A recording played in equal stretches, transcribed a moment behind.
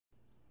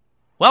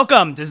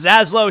Welcome to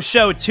Zaslow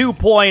Show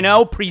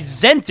 2.0,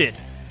 presented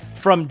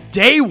from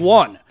day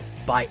one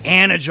by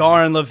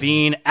Anajar and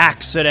Levine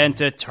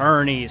Accident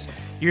Attorneys.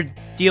 You're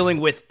dealing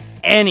with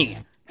any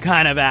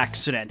kind of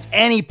accident,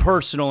 any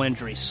personal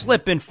injury,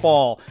 slip and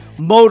fall,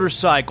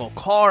 motorcycle,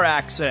 car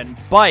accident,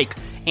 bike.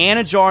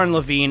 Anajar and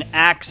Levine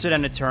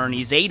Accident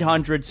Attorneys,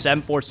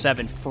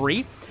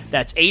 800-747-FREE.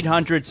 That's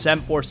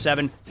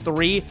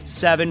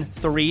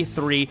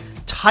 800-747-3733.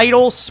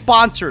 Title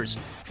sponsors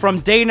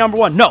from day number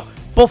one. No,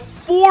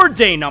 before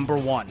day number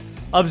one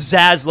of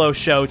Zaslow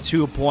Show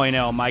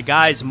 2.0. My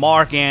guys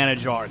Mark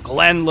Anajar,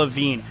 Glenn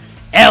Levine,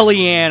 Ellie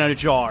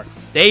Anajar.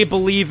 They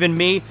believe in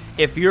me.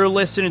 If you're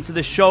listening to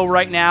the show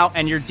right now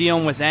and you're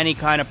dealing with any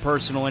kind of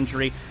personal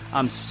injury,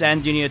 I'm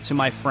sending you to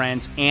my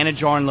friends,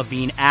 Anajar and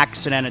Levine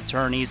Accident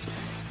Attorneys.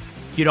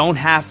 You don't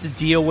have to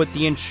deal with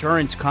the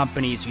insurance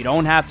companies. You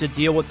don't have to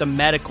deal with the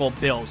medical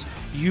bills.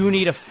 You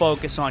need to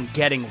focus on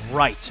getting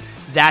right.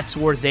 That's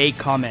where they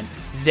come in.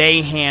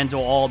 They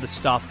handle all the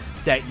stuff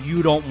that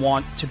you don't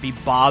want to be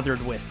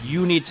bothered with.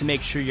 You need to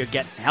make sure you're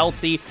getting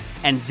healthy,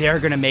 and they're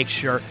going to make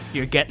sure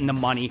you're getting the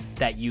money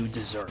that you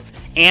deserve.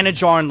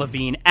 Anajar and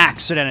Levine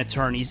Accident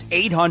Attorneys,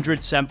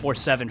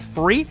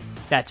 800-747-FREE.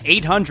 That's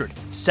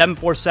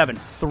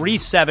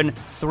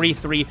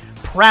 800-747-3733.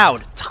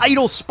 Proud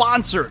title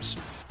sponsors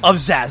of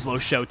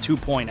Zaslow Show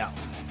 2.0.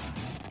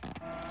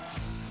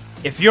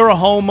 If you're a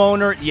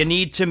homeowner, you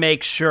need to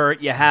make sure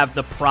you have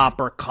the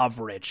proper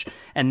coverage.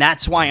 And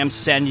that's why I'm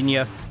sending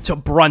you to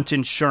Brunt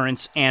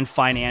Insurance and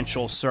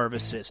Financial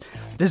Services.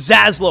 The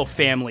Zaslow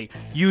family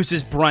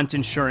uses Brunt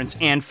Insurance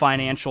and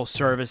Financial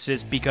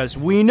Services because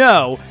we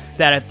know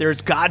that if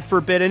there's, God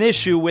forbid, an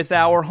issue with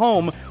our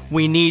home,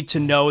 we need to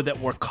know that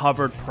we're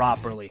covered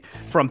properly.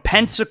 From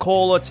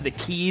Pensacola to the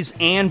Keys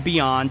and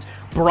beyond,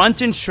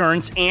 Brunt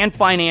Insurance and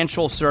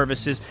Financial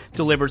Services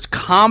delivers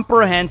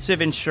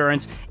comprehensive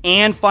insurance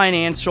and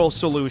financial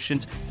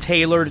solutions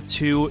tailored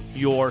to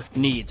your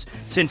needs.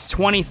 Since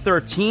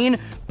 2013,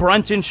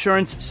 Brunt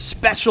Insurance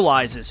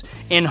specializes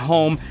in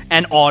home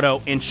and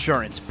auto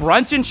insurance.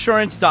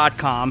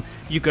 BruntInsurance.com.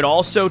 You could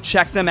also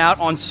check them out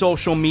on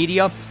social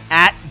media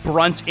at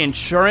Brunt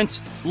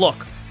Insurance.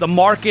 Look, the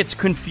market's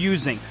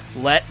confusing.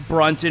 Let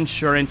Brunt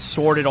Insurance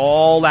sort it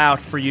all out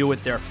for you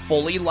with their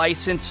fully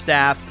licensed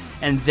staff,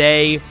 and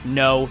they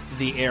know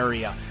the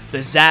area. The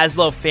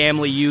Zaslow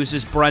family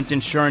uses Brunt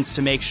Insurance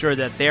to make sure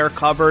that they're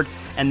covered,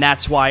 and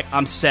that's why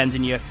I'm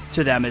sending you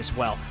to them as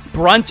well.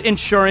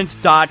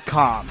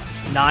 BruntInsurance.com,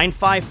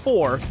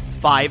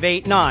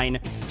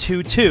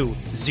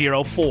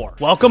 954-589-2204.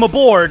 Welcome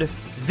aboard.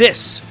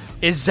 This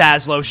is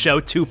Zaslow Show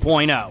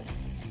 2.0.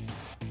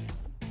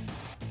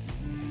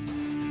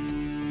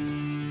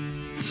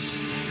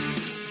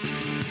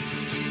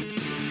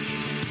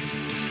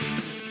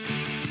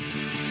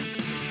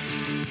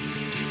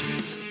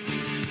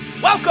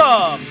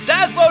 Welcome,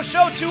 Zaslow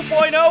Show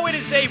 2.0. It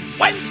is a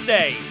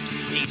Wednesday,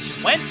 the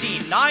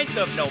 29th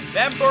of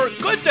November.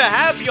 Good to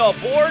have you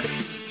aboard.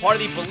 Part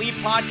of the Believe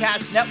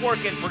Podcast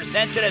Network and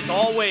presented, as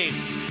always,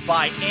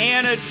 by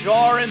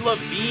Anajar and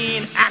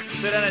Levine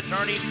Accident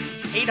Attorneys.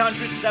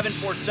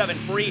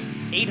 800-747-FREE,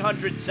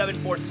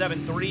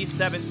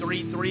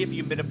 800-747-3733. If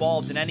you've been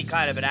involved in any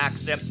kind of an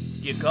accident,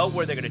 you go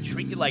where they're going to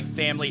treat you like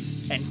family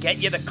and get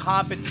you the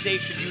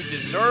compensation you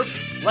deserve.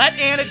 Let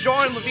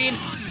Anajar and Levine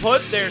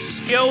put their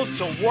skills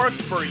to work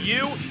for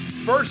you.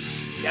 First,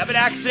 you have an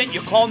accident,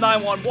 you call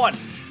 911.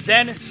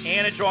 Then,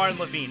 Anajar and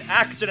Levine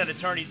Accident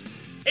Attorneys,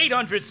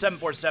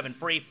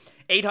 800-747-FREE,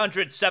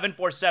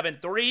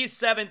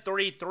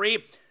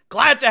 800-747-3733.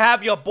 Glad to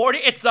have you aboard.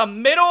 It's the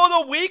middle of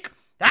the week.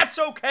 That's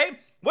okay.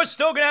 We're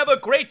still going to have a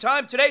great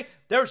time today.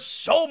 There's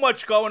so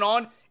much going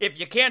on. If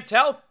you can't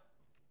tell,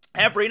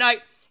 every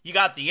night you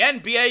got the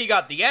NBA, you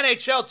got the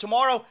NHL.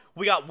 Tomorrow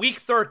we got week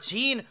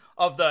 13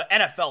 of the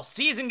NFL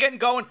season getting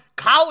going.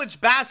 College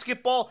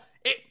basketball.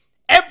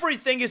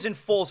 Everything is in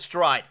full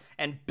stride.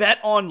 And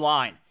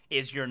BetOnline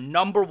is your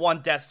number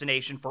one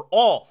destination for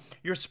all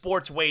your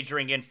sports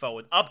wagering info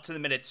with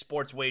up-to-the-minute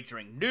sports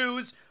wagering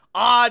news,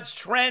 odds,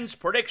 trends,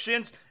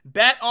 predictions.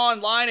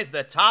 BetOnline is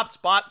the top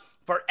spot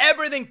for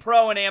everything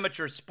pro and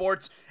amateur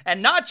sports,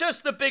 and not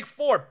just the big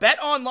four.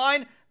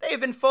 BetOnline, they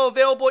have info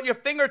available at your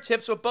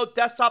fingertips with both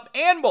desktop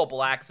and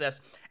mobile access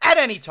at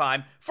any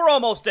time for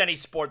almost any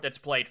sport that's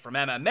played, from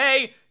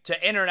MMA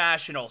to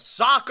international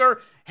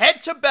soccer. Head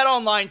to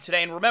BetOnline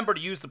today and remember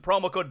to use the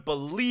promo code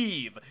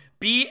BELIEVE,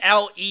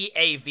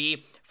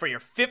 BLEAV, for your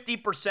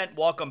 50%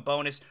 welcome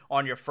bonus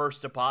on your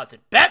first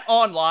deposit.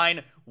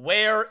 BetOnline,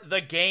 where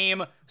the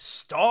game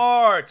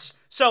starts.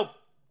 So,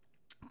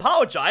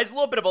 apologize, a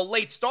little bit of a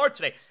late start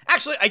today.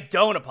 Actually, I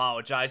don't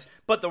apologize,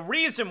 but the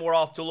reason we're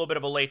off to a little bit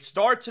of a late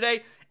start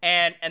today,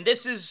 and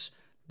this is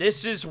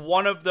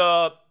one of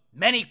the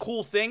many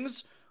cool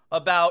things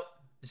about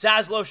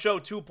Zaslow Show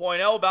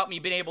 2.0, about me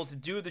being able to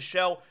do the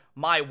show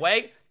my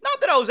way. Not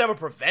that I was ever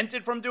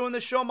prevented from doing the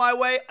show my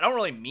way. I don't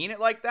really mean it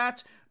like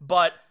that,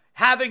 but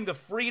having the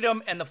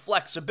freedom and the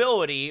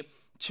flexibility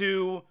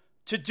to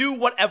do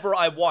whatever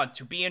I want,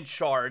 to be in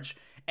charge,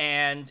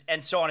 and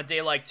so on a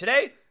day like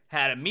today,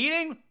 had a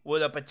meeting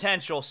with a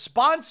potential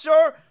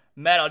sponsor,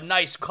 met a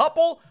nice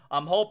couple.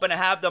 I'm hoping to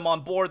have them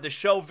on board the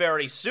show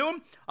very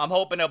soon. I'm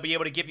hoping I'll be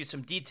able to give you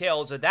some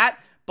details of that.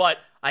 But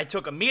I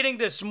took a meeting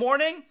this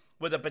morning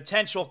with a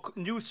potential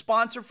new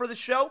sponsor for the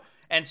show,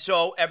 and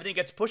so everything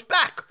gets pushed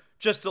back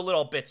just a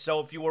little bit. So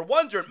if you were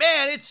wondering,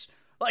 man, it's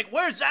like,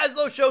 where's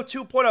Zaslow Show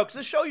 2.0? Because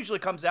the show usually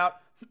comes out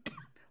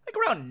like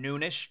around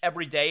noonish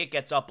every day. It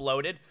gets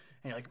uploaded.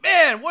 And you're like,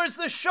 man, where's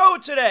the show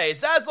today?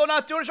 Is Zaslow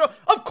not doing a show?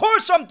 Of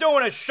course I'm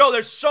doing a show.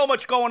 There's so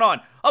much going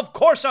on. Of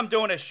course I'm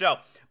doing a show.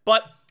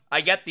 But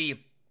I get the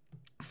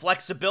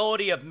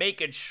flexibility of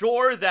making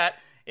sure that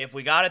if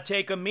we got to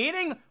take a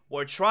meeting,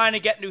 we're trying to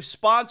get new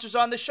sponsors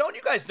on the show. And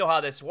you guys know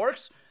how this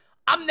works.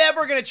 I'm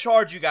never going to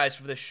charge you guys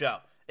for this show.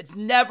 It's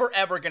never,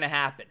 ever going to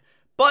happen.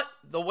 But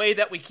the way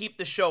that we keep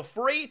the show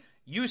free,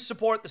 you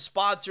support the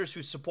sponsors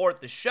who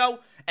support the show,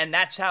 and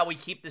that's how we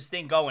keep this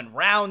thing going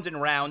round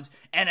and round,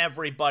 and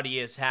everybody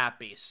is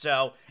happy.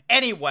 So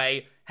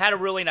anyway, had a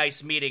really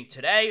nice meeting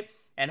today,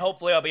 and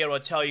hopefully I'll be able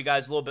to tell you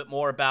guys a little bit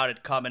more about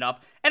it coming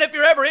up. And if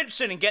you're ever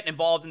interested in getting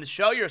involved in the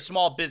show, you're a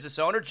small business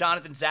owner,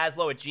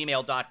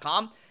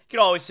 jonathanzaslow@gmail.com. You can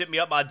always hit me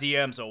up. My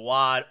DMs are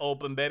wide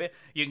open, baby.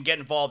 You can get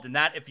involved in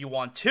that if you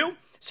want to.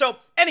 So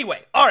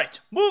anyway, all right,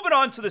 moving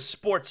on to the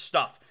sports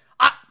stuff.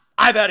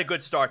 I've had a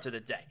good start to the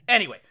day.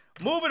 Anyway,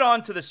 moving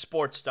on to the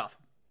sports stuff.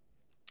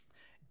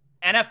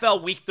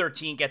 NFL Week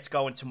 13 gets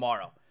going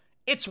tomorrow.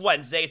 It's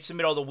Wednesday. It's the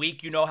middle of the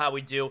week. You know how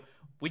we do.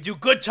 We do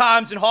good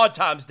times and hard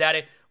times,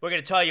 Daddy. We're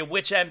going to tell you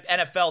which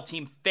NFL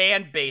team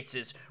fan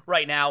bases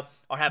right now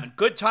are having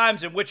good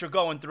times and which are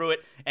going through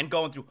it and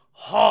going through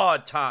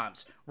hard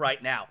times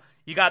right now.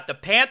 You got the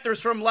Panthers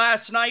from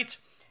last night.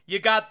 You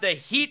got the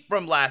Heat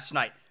from last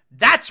night.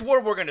 That's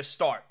where we're going to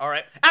start, all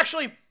right?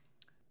 Actually,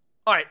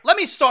 all right, let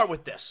me start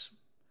with this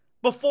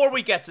before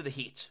we get to the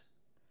Heat.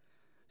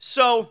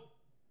 So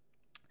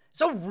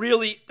there's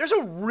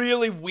a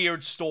really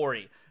weird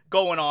story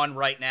going on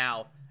right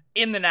now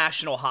in the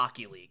National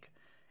Hockey League.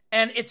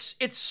 And it's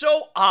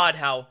so odd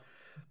how,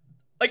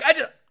 like, I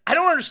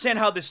don't understand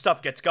how this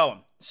stuff gets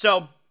going.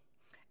 So,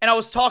 and I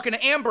was talking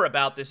to Amber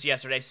about this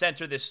yesterday, sent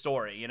her this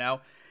story, you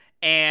know,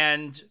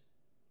 and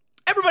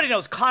everybody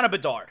knows Connor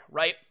Bedard,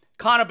 right?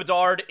 Connor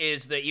Bedard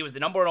he was the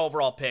number 1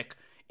 overall pick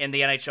in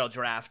the NHL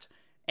draft,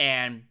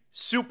 and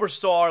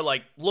superstar,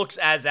 like, looks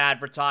as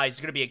advertised.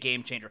 He's going to be a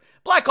game changer.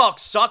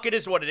 Blackhawks suck, it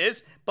is what it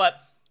is, but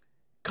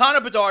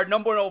Connor Bedard,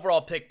 number 1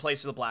 overall pick,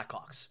 plays for the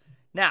Blackhawks.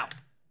 Now,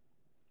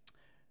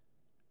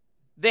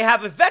 they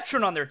have a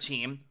veteran on their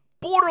team,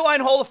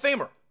 borderline Hall of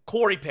Famer,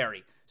 Corey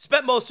Perry.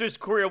 Spent most of his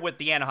career with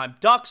the Anaheim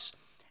Ducks,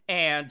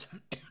 and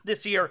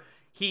this year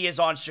he is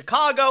on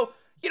Chicago.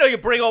 You know, you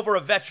bring over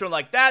a veteran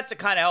like that to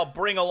kind of help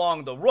bring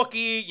along the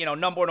rookie, you know,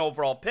 number 1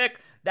 overall pick,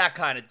 that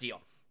kind of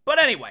deal. But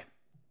anyway,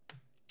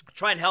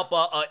 try and help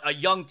a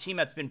young team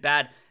that's been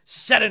bad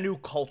set a new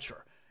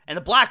culture. And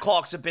the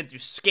Blackhawks have been through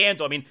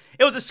scandal. I mean,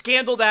 it was a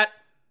scandal that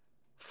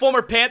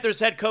former Panthers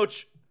head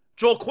coach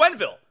Joel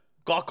Quenneville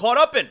got caught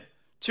up in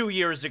 2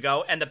 years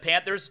ago, and the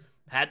Panthers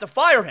had to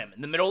fire him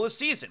in the middle of the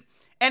season.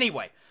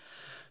 Anyway,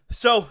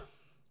 so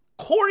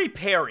Corey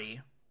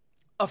Perry,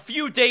 a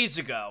few days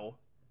ago,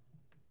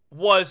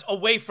 was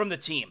away from the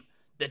team.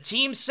 The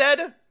team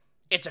said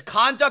it's a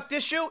conduct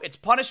issue, it's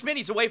punishment,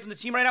 he's away from the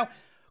team right now.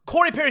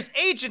 Corey Perry's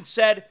agent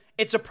said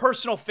it's a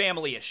personal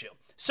family issue.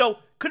 So,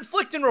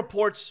 conflicting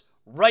reports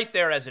right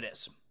there as it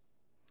is.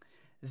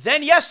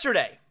 Then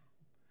yesterday,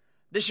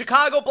 the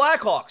Chicago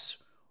Blackhawks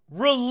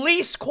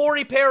released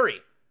Corey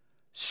Perry.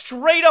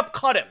 Straight up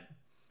cut him,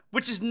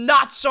 which is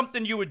not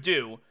something you would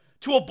do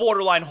to a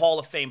borderline Hall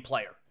of Fame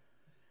player.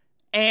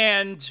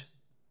 And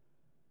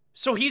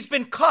so he's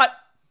been cut,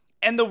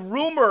 and the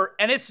rumor,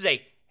 and this is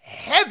a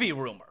heavy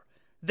rumor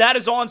that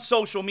is on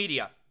social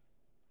media,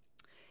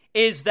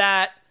 is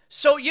that,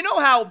 so you know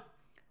how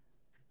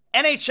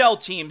NHL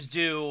teams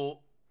do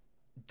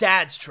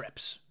dad's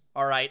trips,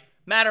 all right?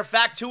 Matter of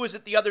fact, who was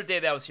it the other day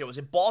that was here? Was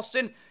it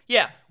Boston?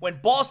 Yeah, when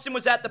Boston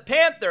was at the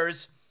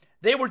Panthers,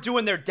 they were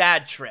doing their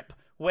dad trip,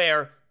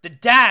 where the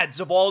dads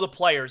of all the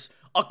players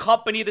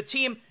accompany the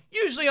team,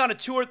 usually on a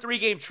 2 or 3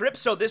 game trip.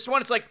 So this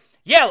one, it's like,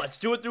 yeah, let's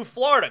do it through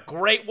Florida.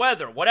 Great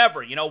weather,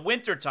 whatever, you know,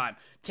 wintertime.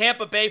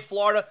 Tampa Bay,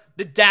 Florida,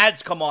 the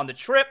dads come on the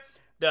trip.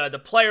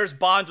 The players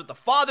bond with the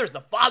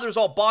fathers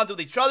all bond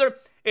with each other.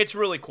 It's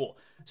really cool.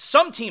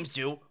 Some teams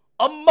do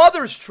a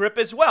mother's trip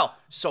as well.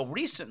 So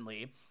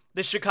recently,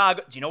 do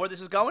you know where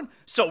this is going?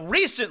 So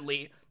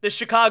recently, the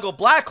Chicago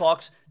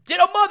Blackhawks did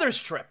a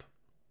mother's trip.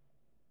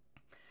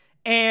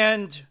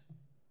 And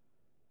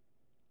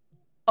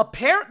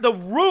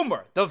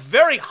the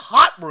very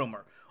hot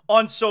rumor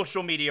on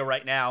social media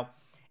right now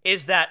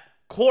is that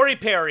Corey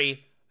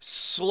Perry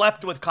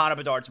slept with Connor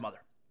Bedard's mother.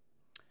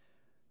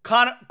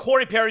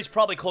 Corey Perry's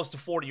probably close to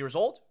 40 years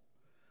old.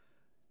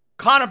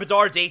 Connor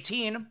Bedard's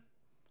 18.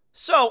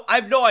 So I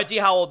have no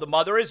idea how old the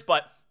mother is,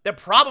 but they're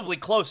probably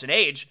close in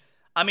age.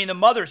 I mean, the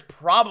mother's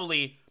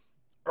probably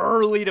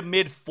early to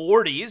mid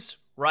 40s,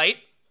 right?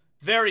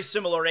 Very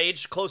similar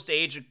age, close to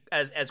age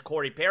as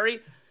Corey Perry.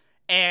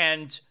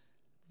 And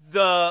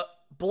the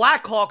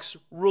Blackhawks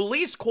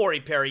released Corey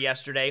Perry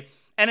yesterday,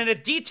 and in a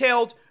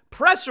detailed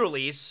press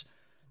release,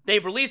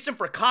 they've released him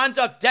for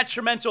conduct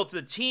detrimental to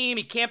the team.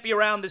 He can't be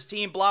around this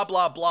team, blah,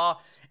 blah, blah.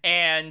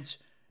 And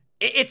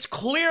it's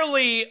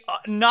clearly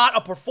not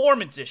a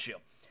performance issue.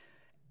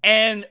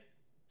 And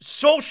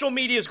social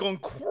media is going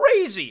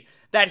crazy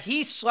that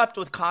he slept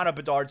with Connor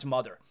Bedard's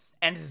mother.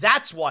 And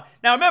that's why.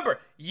 Now, remember,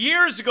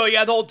 years ago, you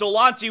had the whole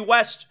Delonte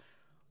West,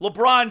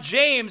 LeBron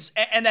James,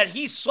 and that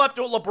he slept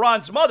with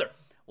LeBron's mother.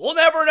 We'll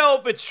never know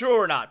if it's true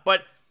or not.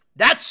 But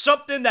that's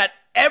something that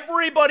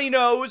everybody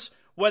knows,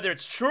 whether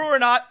it's true or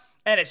not,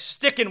 and it's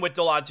sticking with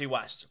Delonte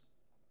West.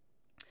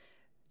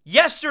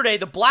 Yesterday,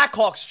 the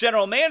Blackhawks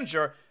general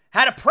manager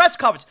had a press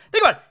conference.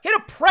 Think about it. He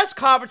had a press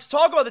conference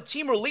talking about the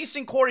team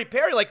releasing Corey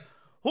Perry. Like,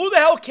 who the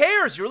hell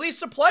cares? You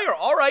released a player.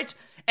 All right.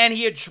 And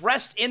he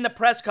addressed in the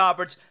press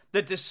conference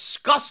the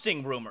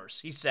disgusting rumors,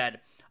 he said,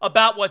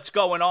 about what's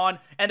going on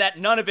and that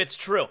none of it's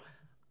true.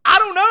 I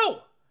don't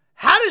know.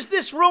 How does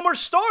this rumor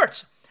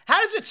start? How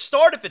does it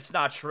start if it's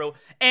not true?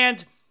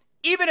 And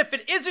even if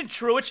it isn't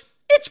true,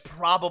 it's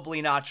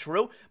probably not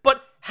true.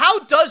 But how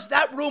does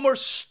that rumor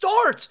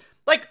start?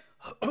 Like,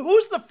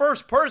 who's the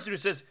first person who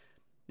says,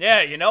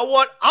 yeah, you know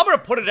what? I'm going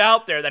to put it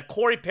out there that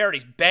Corey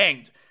Perry's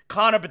banged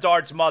Connor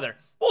Bedard's mother.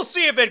 We'll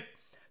see if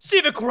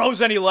it grows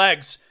any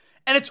legs.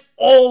 And it's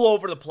all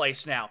over the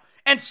place now.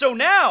 And so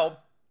now,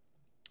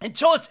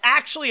 until it's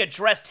actually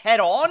addressed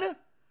head on,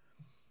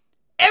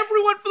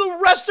 everyone for the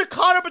rest of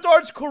Connor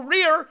Bedard's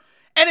career,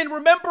 and in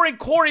remembering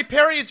Corey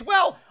Perry as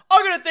well, are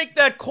going to think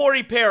that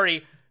Corey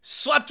Perry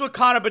slept with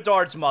Connor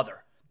Bedard's mother.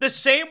 The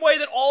same way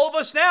that all of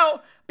us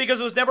now, because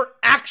it was never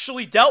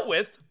actually dealt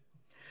with,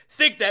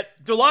 think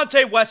that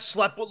Delonte West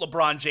slept with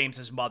LeBron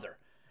James's mother.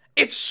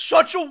 It's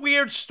such a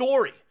weird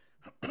story.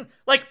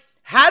 Like,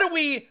 how do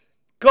we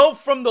go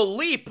from the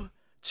leap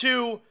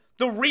to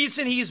the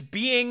reason he's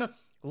being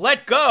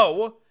let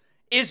go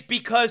is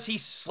because he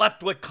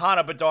slept with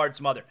Connor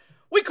Bedard's mother?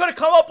 We could have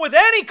come up with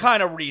any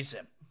kind of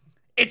reason.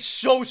 It's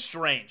so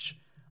strange.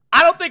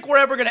 I don't think we're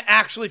ever going to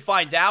actually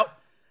find out.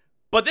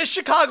 But this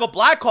Chicago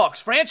Blackhawks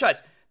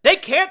franchise, they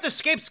can't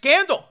escape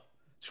scandal.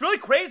 It's really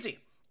crazy.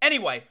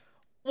 Anyway,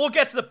 we'll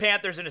get to the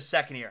Panthers in a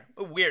second here.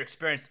 A weird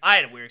experience. I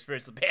had a weird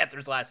experience with the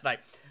Panthers last night.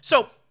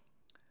 So,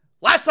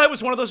 last night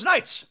was one of those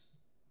nights.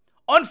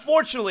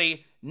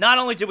 Unfortunately, not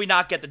only did we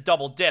not get the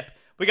double dip,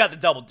 we got the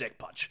double dick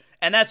punch.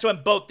 And that's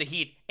when both the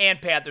Heat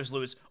and Panthers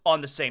lose on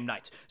the same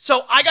night.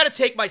 So I got to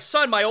take my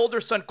son, my older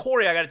son,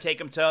 Corey, I got to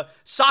take him to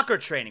soccer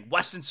training,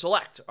 Weston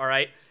Select, all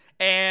right?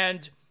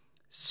 And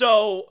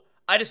so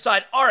I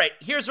decide, all right,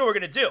 here's what we're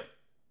going to do.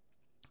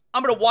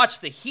 I'm going to watch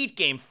the Heat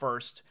game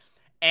first,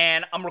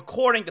 and I'm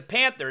recording the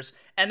Panthers,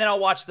 and then I'll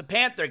watch the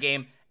Panther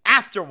game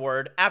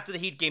afterward, after the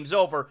Heat game's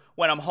over,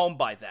 when I'm home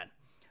by then.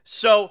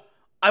 So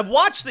I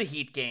watched the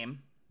Heat game,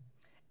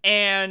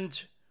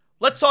 and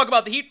let's talk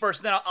about the Heat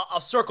first, and then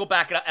I'll circle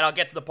back, and I'll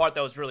get to the part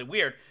that was really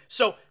weird.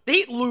 So the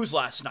Heat lose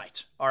last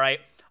night, all right?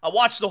 I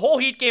watched the whole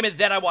Heat game, and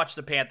then I watched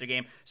the Panther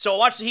game. So I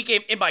watched the Heat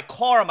game in my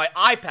car on my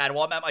iPad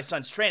while I'm at my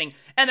son's training,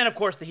 and then, of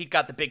course, the Heat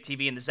got the big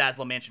TV in the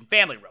Zaslow Mansion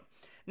family room.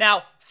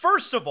 Now,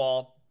 first of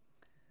all,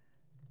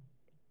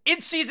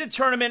 in-season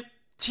tournament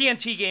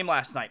TNT game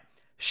last night.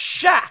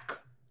 Shaq.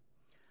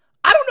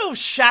 I don't know if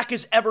Shaq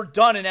has ever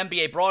done an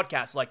NBA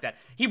broadcast like that.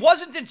 He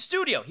wasn't in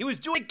studio. He was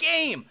doing a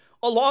game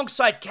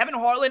alongside Kevin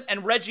Harlan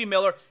and Reggie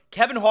Miller.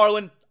 Kevin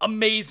Harlan,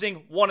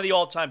 amazing, one of the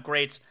all-time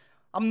greats.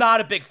 I'm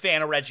not a big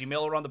fan of Reggie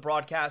Miller on the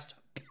broadcast.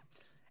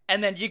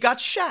 And then you got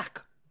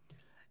Shaq.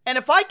 And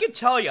if I could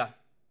tell you,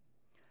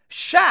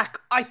 Shaq,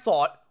 I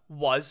thought,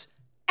 was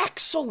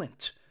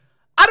excellent.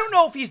 I don't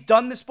know if he's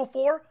done this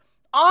before.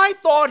 I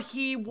thought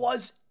he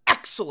was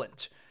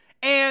excellent.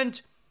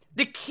 And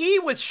the key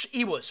was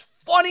he was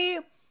funny.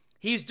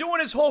 He's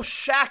doing his whole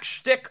Shaq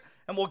shtick,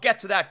 and we'll get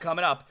to that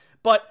coming up.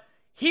 But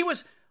he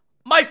was,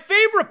 my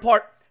favorite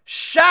part,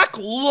 Shaq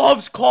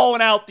loves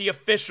calling out the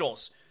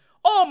officials.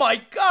 Oh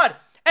my God.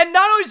 And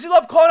not only does he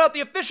love calling out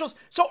the officials,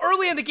 so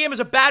early in the game is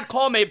a bad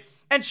call made,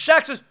 and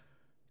Shaq says,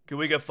 can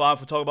we get fined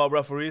for talking about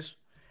referees?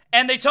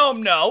 And they tell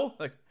him no.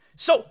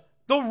 So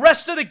the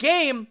rest of the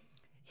game,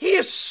 he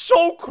is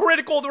so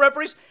critical of the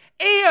referees,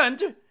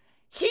 and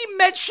he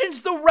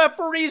mentions the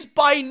referees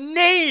by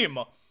name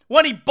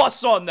when he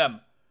busts on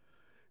them.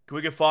 Can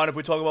we get fined if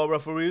we talk about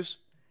referees?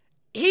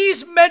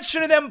 He's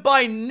mentioning them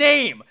by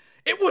name.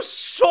 It was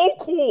so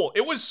cool.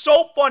 It was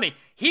so funny.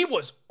 He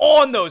was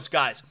on those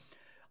guys.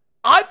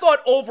 I thought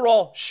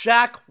overall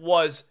Shaq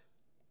was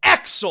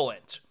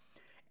excellent.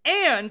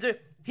 And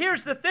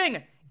here's the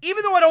thing.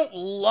 Even though I don't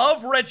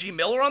love Reggie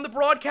Miller on the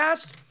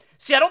broadcast,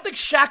 see, I don't think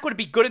Shaq would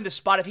be good in this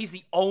spot if he's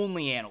the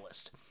only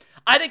analyst.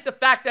 I think the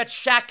fact that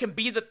Shaq can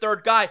be the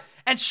third guy,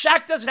 and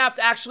Shaq doesn't have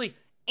to actually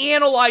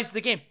analyze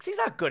the game, because he's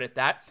not good at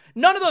that.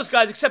 None of those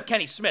guys, except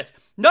Kenny Smith,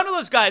 none of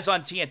those guys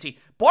on TNT,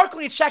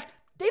 Barkley and Shaq,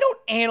 they don't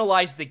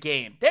analyze the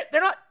game. They're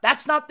not,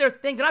 that's not their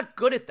thing. They're not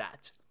good at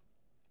that.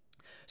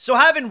 So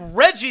having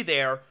Reggie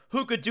there,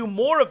 who could do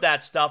more of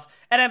that stuff,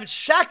 and having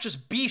Shaq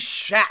just be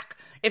Shaq.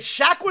 If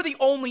Shaq were the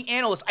only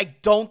analyst, I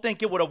don't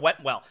think it would have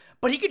went well.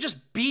 but he could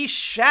just be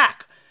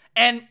Shaq.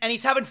 And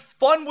he's having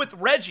fun with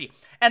Reggie.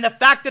 And the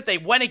fact that they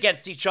went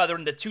against each other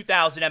in the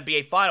 2000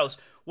 NBA Finals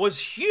was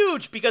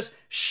huge because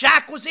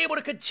Shaq was able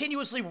to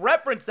continuously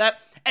reference that,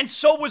 and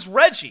so was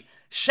Reggie.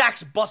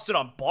 Shaq's busted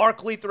on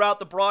Barkley throughout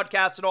the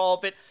broadcast and all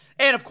of it.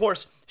 And, of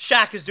course,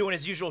 Shaq is doing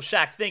his usual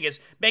Shaq thing, is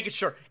making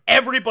sure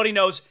everybody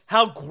knows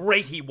how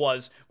great he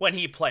was when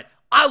he played.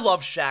 I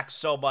love Shaq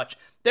so much.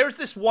 There's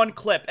this one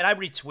clip, and I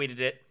retweeted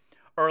it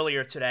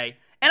earlier today,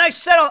 and I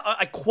said,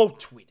 I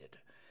quote tweeted.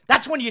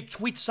 That's when you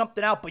tweet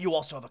something out, but you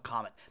also have a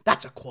comment.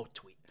 That's a quote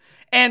tweet.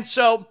 And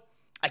so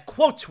I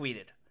quote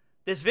tweeted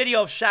this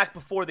video of Shaq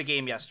before the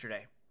game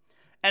yesterday.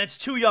 And it's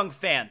two young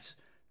fans.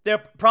 They're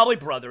probably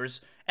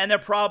brothers, and they're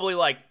probably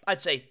like, I'd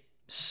say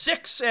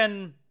 6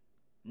 and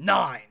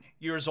 9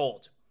 years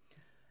old.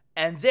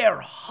 And they're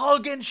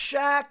hugging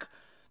Shaq.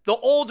 The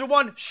older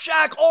one,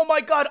 Shaq, oh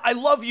my God, I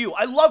love you.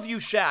 I love you,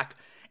 Shaq.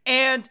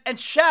 And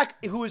Shaq,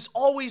 who is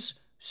always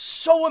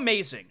so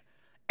amazing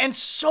and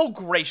so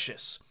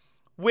gracious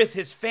with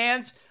his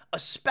fans,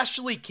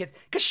 especially kids,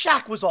 because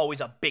Shaq was always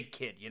a big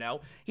kid, you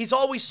know? He's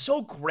always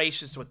so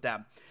gracious with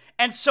them.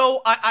 And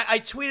so I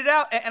tweeted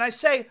out, and I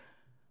say,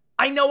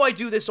 I know I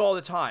do this all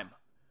the time,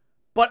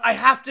 but I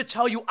have to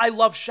tell you, I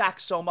love Shaq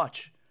so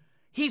much.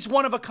 He's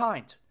one of a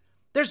kind.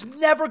 There's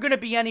never going to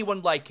be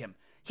anyone like him.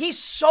 He's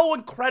so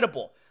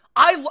incredible.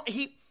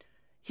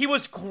 He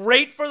was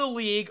great for the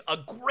league, a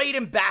great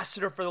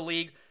ambassador for the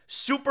league,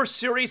 super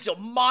serious, a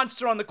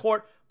monster on the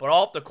court, but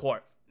off the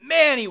court.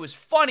 Man, he was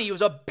funny. He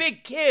was a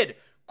big kid.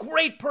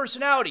 Great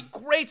personality.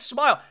 Great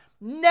smile.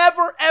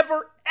 Never,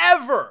 ever,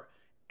 ever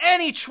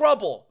any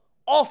trouble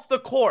off the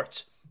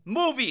court.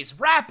 Movies,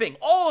 rapping,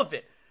 all of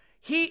it.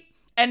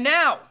 And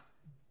now,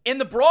 in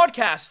the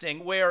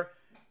broadcasting, where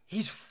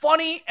he's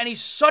funny and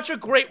he's such a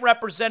great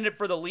representative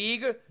for the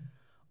league,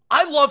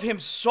 I love him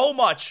so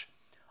much.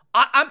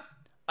 I've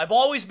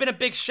always been a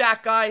big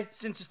Shaq guy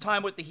since his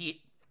time with the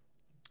Heat.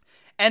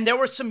 And there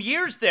were some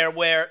years there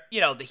where,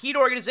 the Heat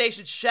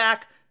organization,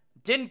 Shaq,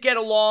 didn't get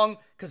along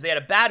because they had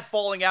a bad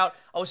falling out.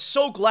 I was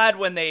so glad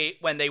when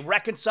they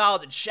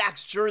reconciled and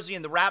Shaq's jersey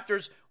and the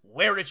Raptors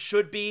where it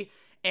should be.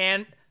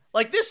 And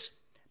like this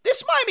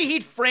Miami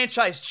Heat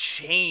franchise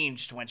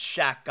changed when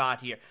Shaq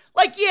got here.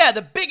 Like, yeah,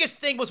 the biggest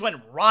thing was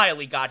when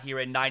Riley got here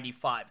in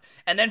 95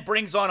 and then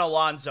brings on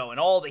Alonzo and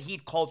all the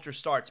Heat culture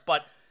starts.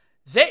 But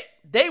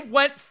they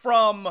went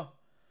from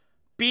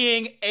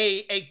being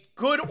a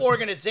good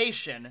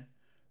organization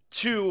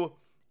to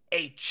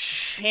a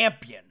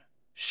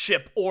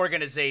championship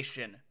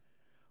organization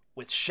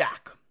with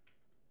Shaq.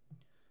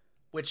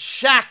 With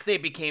Shaq, they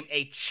became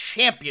a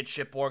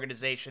championship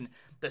organization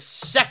the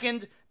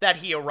second that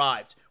he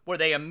arrived, where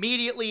they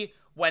immediately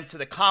went to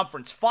the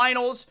conference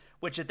finals,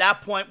 which at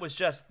that point was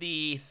just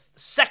the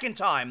second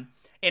time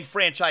in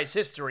franchise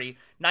history.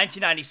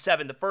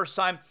 1997, the first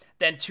time,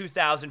 then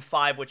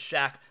 2005 with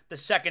Shaq, the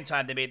second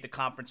time they made the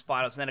conference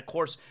finals. And then, of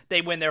course,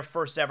 they win their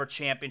first ever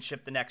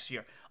championship the next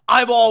year.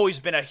 I've always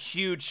been a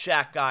huge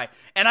Shaq guy,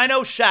 and I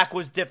know Shaq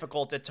was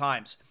difficult at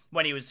times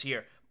when he was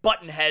here,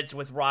 button heads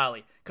with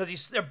Riley,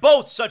 because they're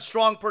both such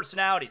strong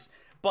personalities.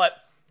 But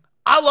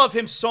I love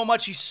him so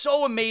much. He's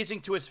so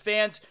amazing to his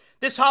fans.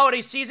 This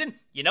holiday season,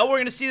 we're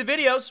going to see the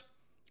videos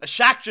of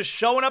Shaq just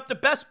showing up to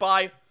Best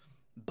Buy,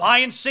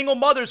 buying single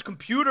mothers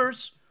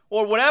computers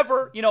or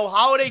whatever,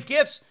 holiday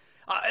gifts.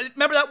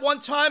 Remember that one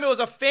time it was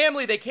a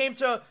family, they came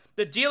to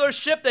the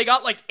dealership, they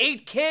got like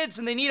 8 kids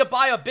and they need to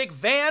buy a big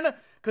van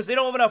because they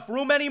don't have enough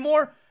room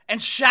anymore, and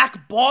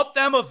Shaq bought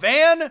them a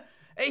van?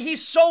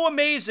 He's so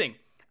amazing.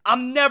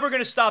 I'm never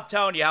going to stop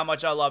telling you how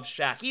much I love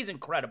Shaq. He's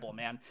incredible,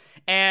 man.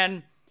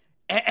 And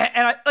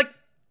I,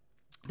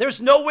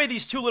 there's no way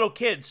these two little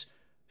kids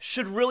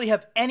should really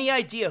have any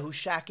idea who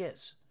Shaq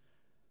is.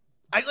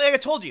 Like I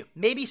told you,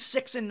 maybe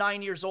 6 and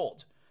 9 years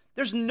old.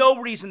 There's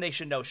no reason they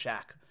should know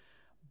Shaq.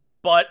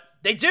 But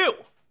they do.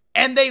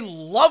 And they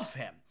love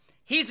him.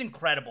 He's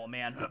incredible,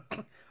 man.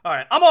 All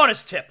right, I'm on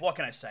his tip. What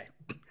can I say?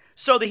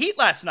 So the Heat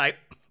last night,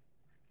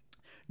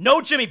 no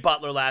Jimmy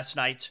Butler last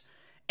night.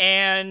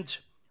 And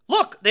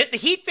look, the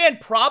Heat fan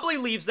probably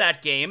leaves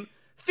that game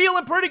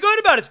feeling pretty good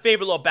about his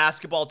favorite little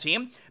basketball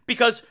team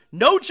because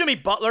no Jimmy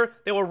Butler.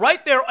 They were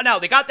right there. Now,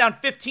 they got down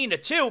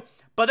 15-2,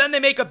 but then they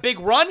make a big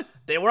run.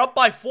 They were up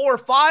by 4 or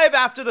 5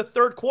 after the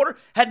third quarter,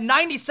 had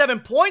 97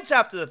 points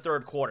after the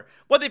third quarter.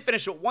 What did they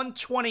finish at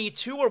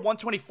 122 or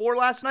 124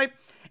 last night?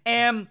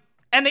 And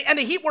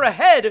the Heat were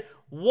ahead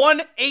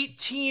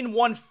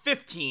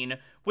 118-115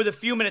 with a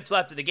few minutes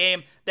left of the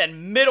game.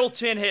 Then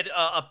Middleton hit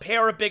a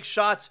pair of big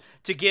shots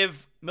to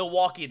give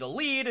Milwaukee the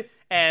lead,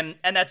 and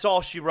that's all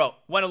she wrote.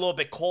 Went a little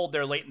bit cold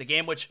there late in the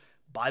game, which,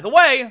 by the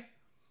way,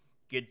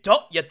 you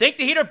think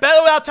the Heat are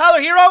better without Tyler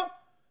Hero?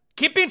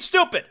 Keep being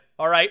stupid,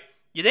 all right?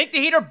 You think the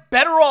Heat are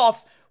better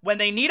off when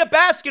they need a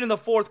basket in the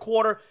fourth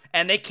quarter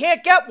and they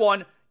can't get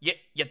one?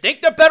 You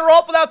think they're better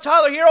off without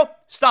Tyler Hero?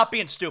 Stop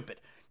being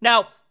stupid.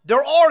 Now,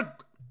 there are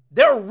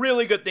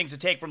really good things to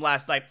take from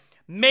last night.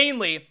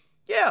 Mainly,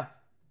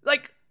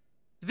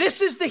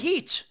 this is the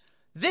Heat.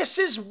 This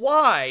is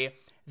why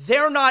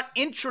they're not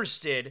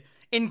interested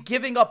in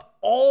giving up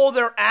all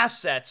their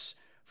assets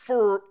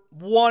for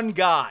one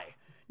guy.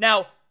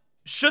 Now,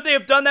 should they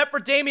have done that for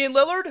Damian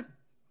Lillard?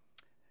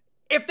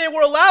 If they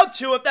were allowed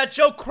to, if that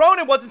Joe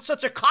Cronin wasn't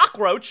such a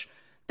cockroach,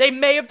 they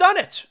may have done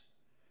it.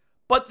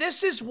 But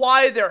this is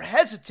why they're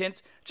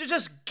hesitant to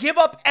just give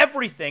up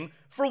everything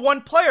for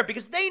one player,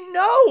 because they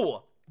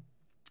know.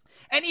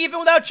 And even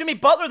without Jimmy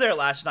Butler there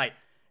last night,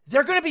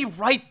 they're going to be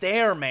right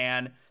there,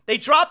 man. They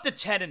dropped to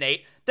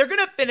 10-8. They're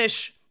going to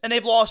finish, and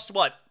they've lost,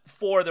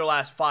 4 of their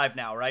last 5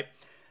 now, right?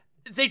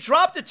 They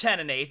dropped to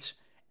 10-8,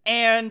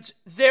 and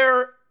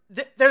they're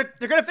going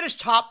to finish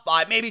top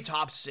 5, maybe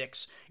top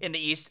 6 in the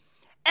East,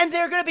 and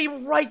they're going to be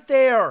right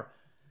there.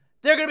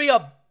 They're going to be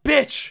a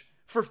bitch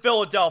for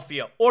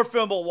Philadelphia or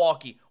for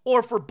Milwaukee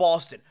or for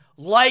Boston,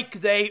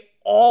 like they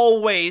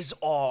always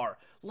are.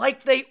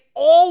 Like they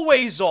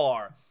always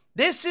are.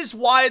 This is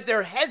why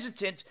they're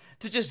hesitant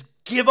to just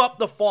give up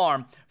the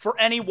farm for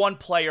any one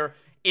player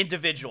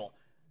individual.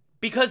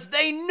 Because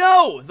they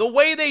know the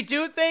way they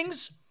do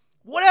things,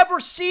 whatever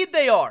seed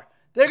they are,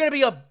 they're going to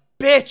be a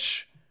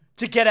bitch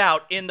to get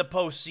out in the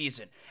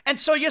postseason. And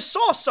so you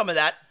saw some of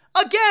that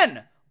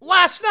again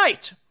last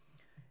night.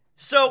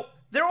 So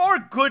there are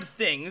good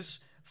things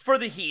for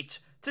the Heat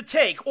to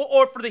take,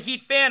 or for the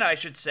Heat fan, I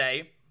should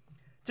say,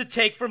 to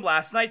take from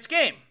last night's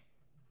game.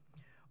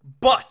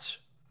 But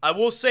I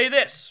will say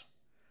this.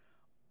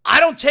 I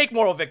don't take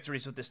moral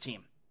victories with this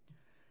team.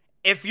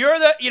 If you're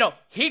the,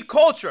 Heat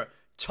culture,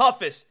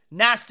 toughest,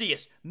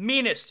 nastiest,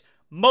 meanest,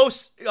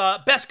 most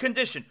best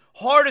conditioned,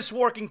 hardest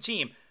working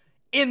team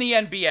in the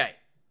NBA,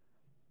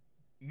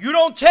 you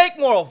don't take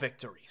moral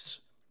victories.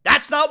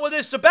 That's not what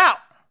this is about.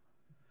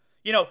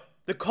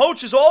 The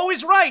coach is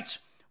always right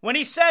when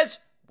he says,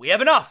 we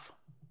have enough.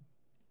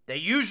 They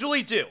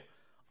usually do.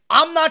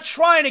 I'm not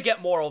trying to get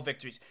moral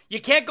victories.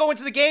 You can't go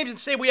into the games and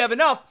say we have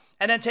enough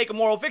and then take a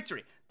moral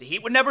victory. The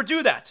Heat would never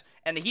do that,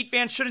 and the Heat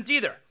fans shouldn't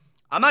either.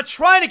 I'm not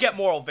trying to get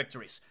moral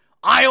victories.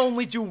 I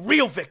only do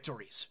real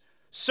victories.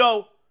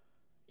 So,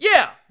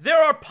 yeah,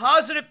 there are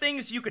positive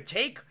things you could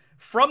take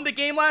from the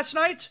game last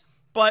night,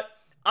 but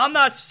I'm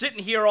not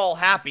sitting here all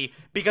happy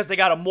because they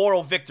got a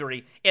moral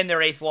victory in their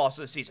 8th loss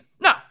of the season.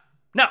 No.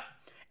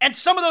 And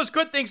some of those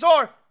good things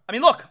are,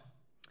 look,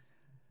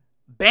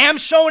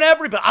 Bam's showing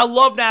everybody. I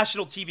love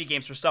national TV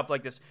games for stuff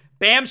like this.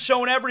 Bam's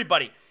showing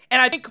everybody. And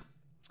I think,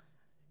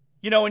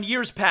 in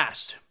years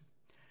past,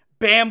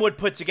 Bam would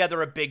put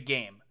together a big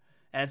game.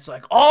 And it's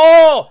like,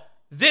 oh,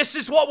 this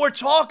is what we're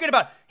talking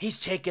about. He's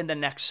taking the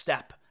next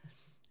step.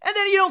 And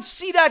then you don't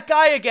see that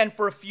guy again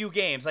for a few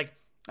games. Like,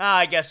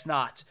 I guess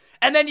not.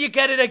 And then you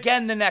get it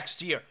again the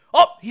next year.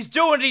 Oh, he's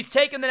doing it. He's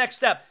taking the next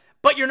step.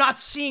 But you're not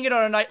seeing it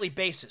on a nightly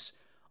basis.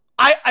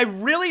 I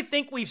really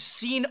think we've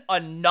seen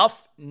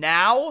enough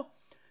now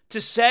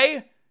to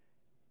say,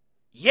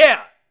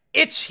 yeah,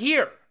 it's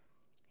here.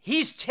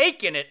 He's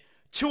taken it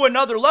to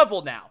another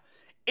level now.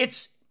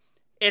 It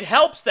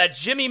helps that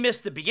Jimmy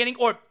missed the beginning,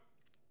 or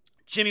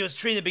Jimmy was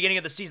treating the beginning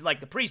of the season like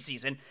the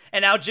preseason,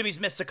 and now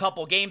Jimmy's missed a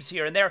couple games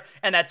here and there,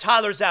 and that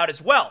Tyler's out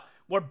as well,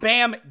 where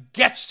Bam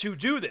gets to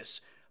do this.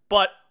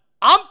 But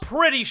I'm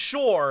pretty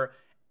sure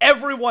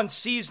everyone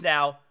sees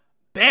now,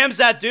 Bam's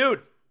that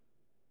dude.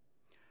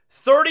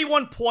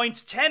 31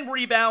 points, 10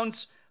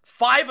 rebounds,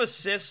 5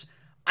 assists.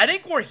 I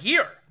think we're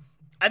here.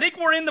 I think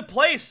we're in the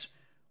place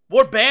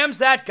where Bam's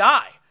that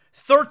guy.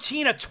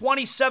 13 of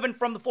 27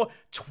 from the floor.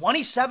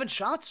 27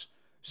 shots?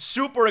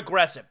 Super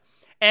aggressive.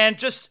 And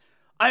just,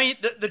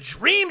 the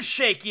dream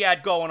shake he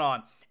had going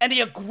on. And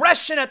the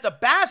aggression at the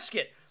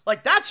basket.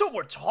 Like, that's what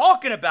we're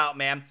talking about,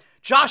 man.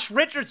 Josh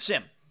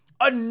Richardson,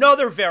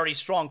 another very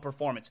strong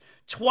performance.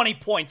 20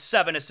 points,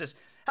 7 assists.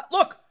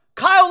 Look,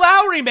 Kyle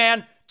Lowry,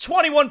 man,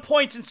 21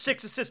 points and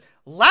 6 assists.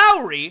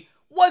 Lowry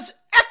was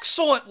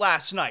excellent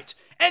last night.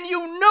 And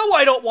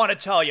I don't want to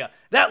tell you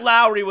that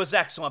Lowry was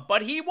excellent,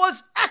 but he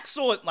was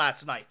excellent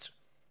last night.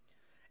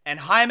 And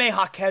Jaime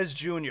Jaquez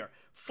Jr.,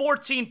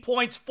 14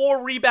 points,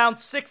 4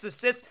 rebounds, 6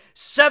 assists,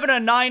 7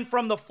 of 9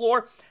 from the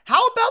floor.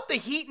 How about the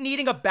Heat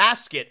needing a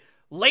basket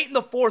late in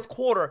the fourth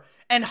quarter,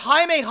 and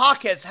Jaime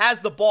Jaquez has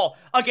the ball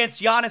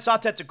against Giannis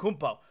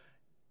Antetokounmpo?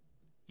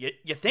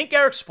 You think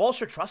Eric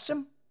Spoelstra trusts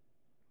him?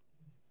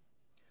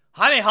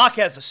 Jaime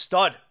Jaquez is a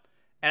stud,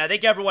 and I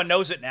think everyone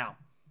knows it now.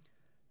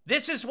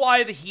 This is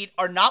why the Heat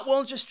are not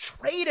willing to just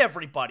trade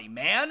everybody,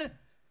 man.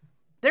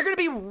 They're going to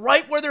be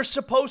right where they're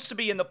supposed to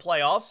be in the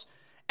playoffs,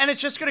 and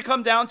it's just going to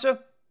come down to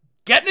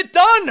getting it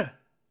done.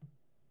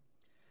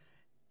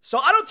 So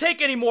I don't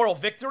take any moral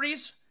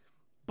victories,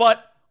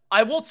 but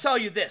I will tell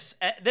you this.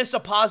 This is a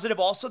positive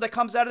also that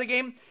comes out of the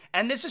game,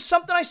 and this is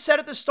something I said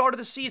at the start of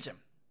the season.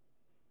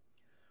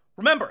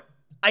 Remember,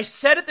 I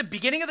said at the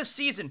beginning of the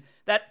season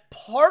that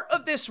part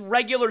of this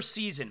regular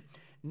season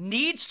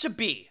needs to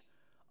be,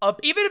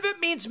 even if it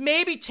means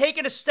maybe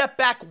taking a step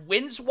back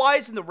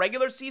wins-wise in the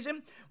regular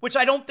season, which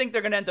I don't think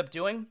they're going to end up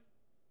doing,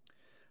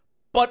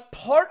 but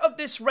part of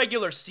this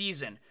regular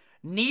season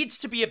needs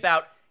to be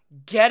about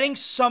getting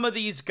some of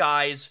these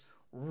guys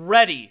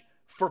ready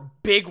for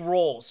big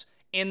roles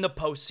in the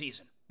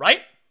postseason,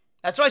 right?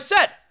 That's what I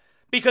said.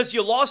 because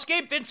you lost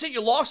Gabe Vincent,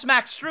 you lost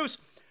Max Strus,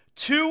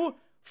 two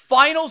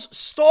finals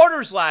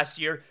starters last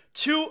year,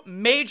 two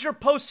major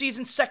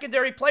postseason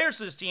secondary players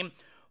to this team.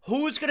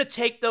 Who's going to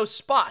take those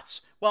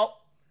spots?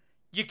 Well,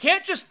 you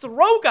can't just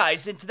throw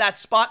guys into that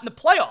spot in the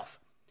playoff.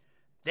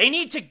 They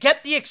need to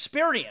get the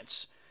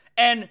experience.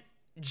 And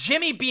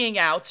Jimmy being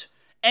out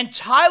and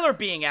Tyler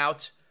being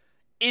out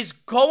is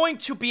going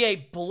to be a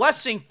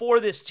blessing for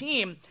this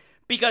team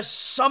because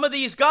some of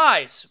these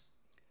guys,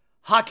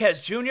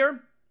 Jaquez Jr.,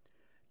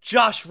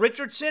 Josh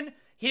Richardson,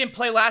 he didn't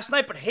play last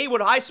night, but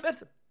Haywood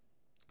Highsmith,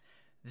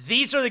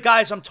 these are the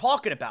guys I'm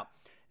talking about.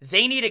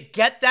 They need to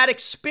get that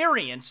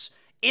experience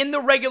in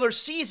the regular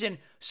season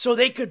so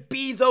they could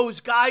be those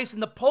guys in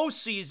the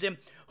postseason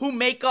who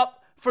make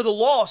up for the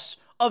loss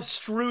of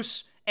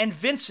Strus and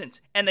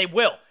Vincent, and they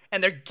will,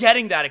 and they're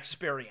getting that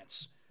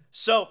experience.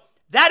 So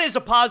that is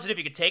a positive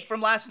you could take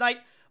from last night,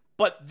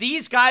 but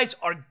these guys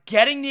are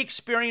getting the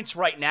experience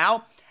right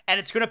now, and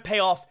it's going to pay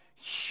off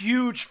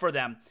huge for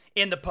them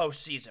in the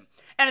postseason.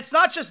 And it's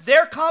not just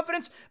their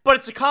confidence, but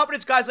it's the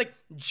confidence guys like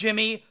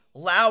Jimmy,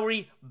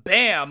 Lowry,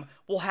 Bam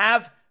will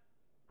have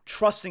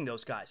trusting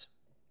those guys,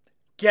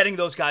 getting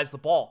those guys the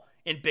ball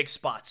in big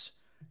spots.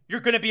 You're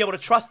going to be able to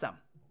trust them.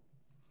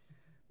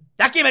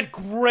 That game had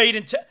great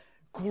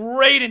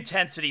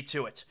intensity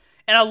to it.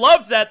 And I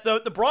loved that the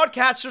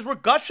broadcasters were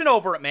gushing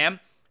over it, man.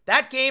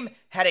 That game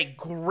had a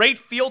great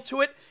feel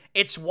to it.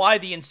 It's why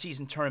the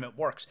in-season tournament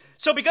works.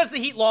 So because the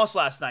Heat lost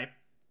last night,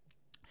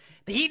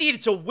 the Heat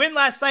needed to win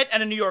last night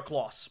and a New York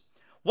loss.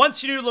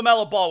 Once you knew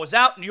LaMelo Ball was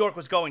out, New York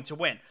was going to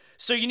win.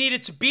 So you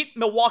needed to beat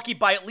Milwaukee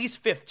by at least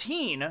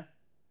 15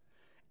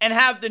 and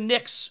have the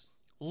Knicks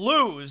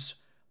lose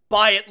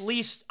by at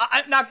least,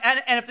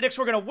 and if the Knicks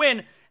were going to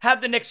win,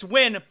 have the Knicks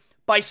win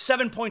by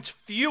 7 points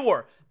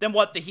fewer than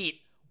what the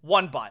Heat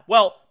won by.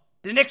 Well,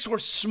 the Knicks were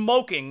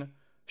smoking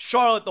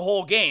Charlotte the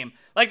whole game.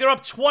 Like, they're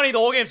up 20 the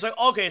whole game. It's like,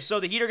 okay, so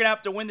the Heat are going to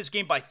have to win this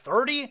game by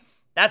 30?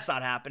 That's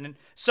not happening.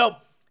 So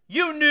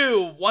you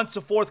knew once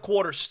the fourth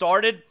quarter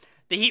started,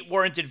 the Heat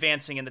weren't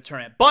advancing in the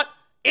tournament. But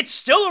it's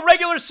still a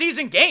regular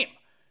season game.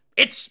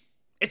 It's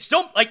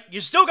still, like,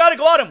 you still got to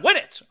go out and win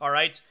it, all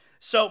right?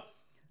 So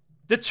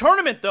the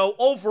tournament, though,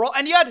 overall,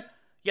 and you had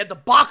the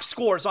box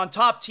scores on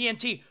top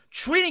TNT,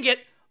 treating it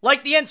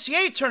like the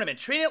NCAA tournament,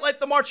 treating it like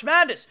the March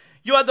Madness.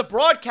 You had the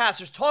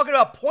broadcasters talking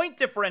about point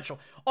differential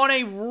on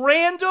a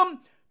random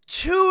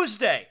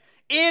Tuesday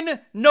in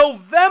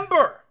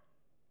November.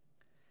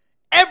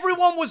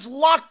 Everyone was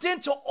locked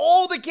into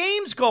all the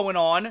games going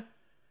on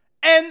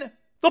and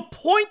the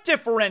point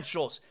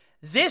differentials.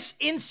 This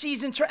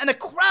in-season tournament, and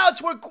the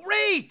crowds were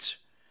great.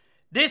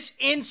 This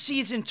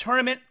in-season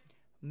tournament,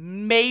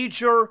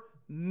 major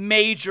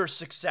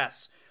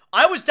success.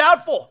 I was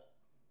doubtful.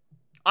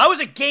 I was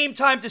a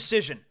game-time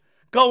decision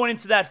going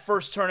into that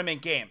first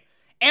tournament game.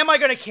 Am I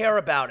going to care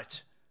about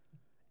it?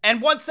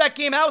 And once that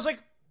game out, I was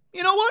like,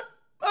 you know what?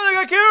 I think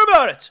I care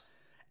about it.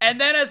 And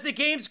then as the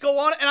games go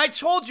on, and I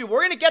told you,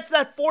 we're going to get to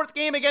that fourth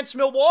game against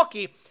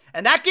Milwaukee,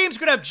 and that game's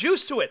going to have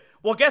juice to it.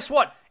 Well, guess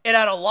what? It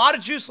had a lot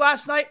of juice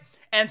last night,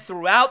 and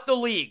throughout the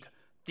league,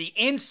 the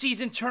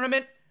in-season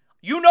tournament,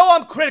 you know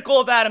I'm critical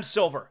of Adam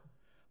Silver,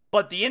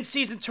 but the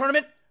in-season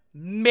tournament,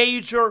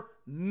 major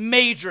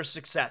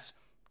success.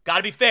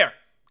 Gotta be fair.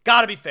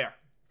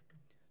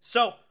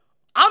 So,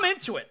 I'm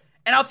into it.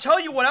 And I'll tell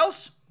you what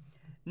else.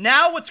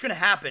 Now what's going to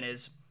happen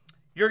is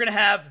you're going to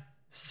have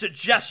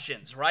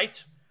suggestions,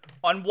 right,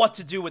 on what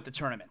to do with the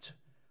tournament,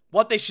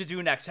 what they should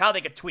do next, how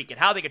they could tweak it,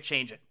 how they could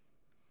change it.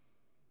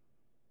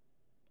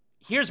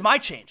 Here's my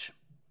change.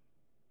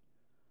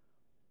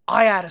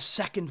 I add a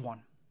second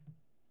one.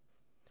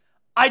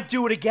 I'd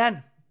do it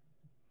again.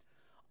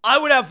 I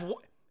would have,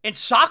 in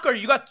soccer,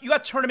 you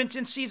got tournaments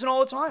in season all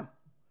the time.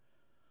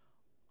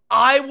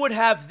 I would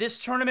have this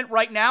tournament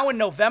right now in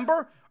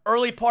November,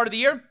 early part of the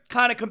year,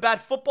 kind of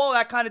combat football,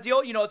 that kind of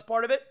deal. You know, it's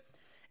part of it.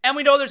 And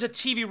we know there's a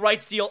TV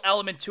rights deal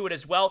element to it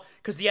as well,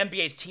 because the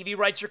NBA's TV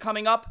rights are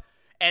coming up.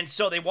 And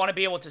so they want to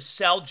be able to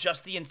sell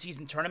just the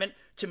in-season tournament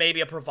to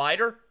maybe a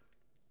provider.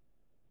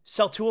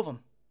 Sell two of them.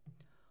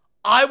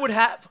 I would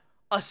have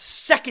a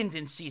second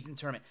in-season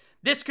tournament.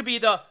 This could be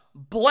the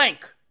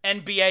blank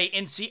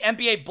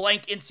NBA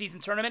blank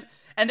in-season tournament.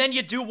 And then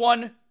you do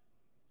one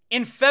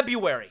in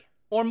February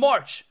or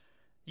March.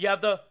 You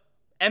have the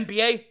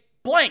NBA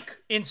blank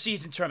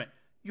in-season tournament.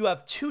 You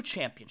have two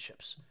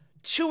championships.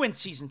 Two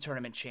in-season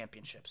tournament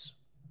championships.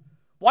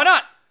 Why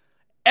not?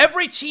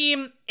 Every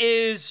team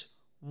is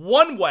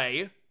one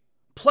way,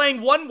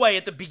 playing one way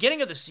at the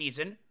beginning of the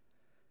season.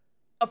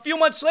 A few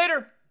months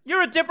later,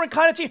 you're a different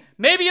kind of team.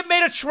 Maybe you've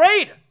made a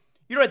trade.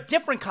 You're a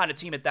different kind of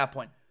team at that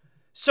point.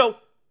 So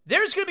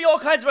there's going to be all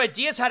kinds of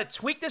ideas how to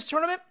tweak this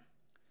tournament.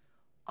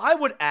 I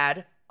would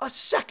add a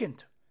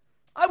second.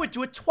 I would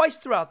do it twice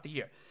throughout the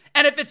year.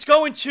 And if it's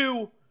going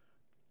to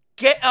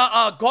get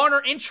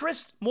garner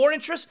interest, more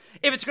interest,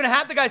 if it's going to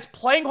have the guys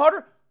playing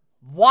harder,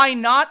 why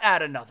not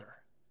add another?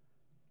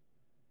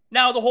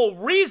 Now, the whole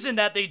reason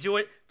that they do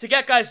it to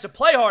get guys to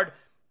play hard,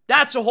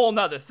 that's a whole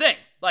nother thing.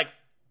 Like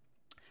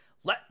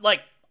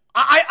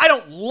I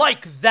don't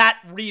like that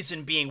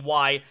reason being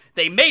why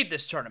they made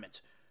this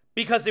tournament.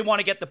 Because they want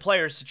to get the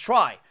players to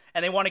try,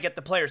 and they want to get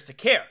the players to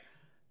care.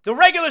 The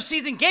regular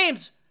season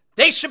games,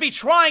 they should be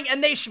trying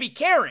and they should be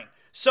caring.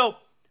 So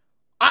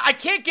I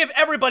can't give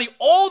everybody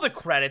all the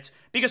credit,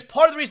 because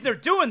part of the reason they're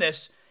doing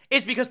this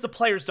is because the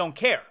players don't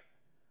care.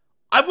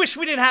 I wish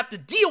we didn't have to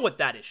deal with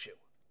that issue.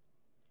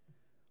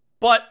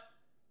 But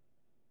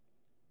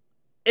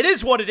it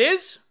is what it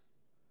is.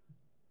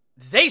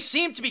 They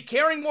seem to be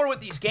caring more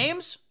with these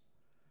games.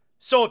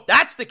 So if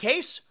that's the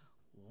case,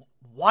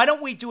 why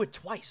don't we do it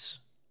twice?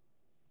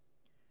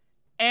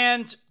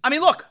 And, I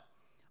mean, look,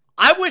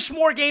 I wish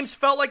more games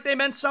felt like they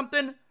meant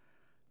something.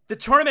 The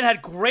tournament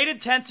had great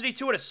intensity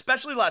to it,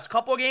 especially the last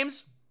couple of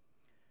games.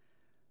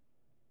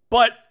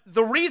 But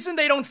the reason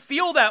they don't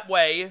feel that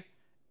way,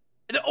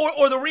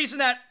 or the reason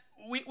that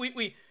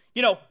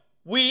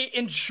we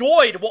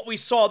enjoyed what we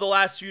saw the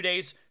last few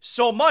days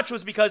so much,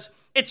 was because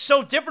it's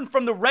so different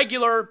from the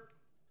regular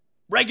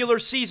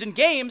season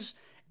games,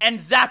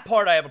 and that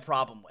part I have a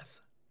problem with.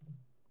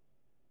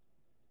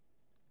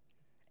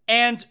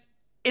 And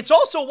it's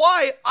also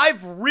why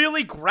I've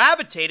really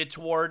gravitated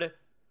toward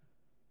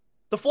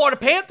the Florida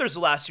Panthers the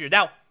last year.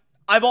 Now,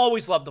 I've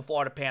always loved the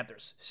Florida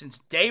Panthers since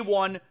day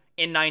one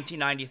in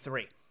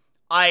 1993.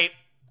 I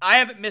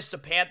haven't missed a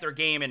Panther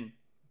game in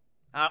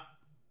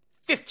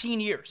 15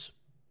 years.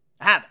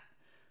 I haven't.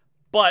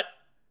 But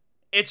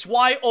it's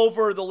why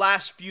over the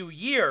last few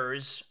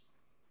years,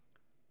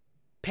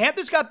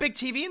 Panthers got big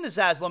TV in the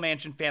Zaslow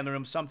Mansion family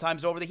room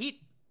sometimes over the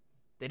Heat.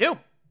 They do.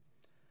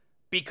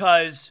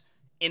 Because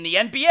in the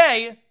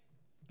NBA,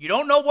 you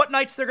don't know what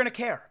nights they're going to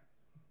care.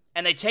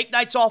 And they take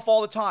nights off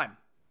all the time.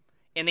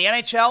 In the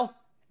NHL,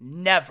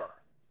 never.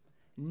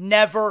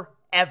 Never,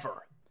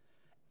 ever.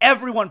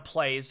 Everyone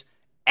plays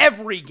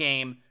every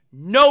game.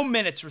 No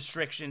minutes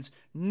restrictions.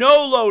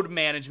 No load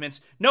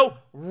managements. No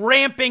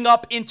ramping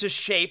up into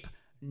shape.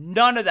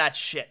 None of that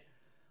shit.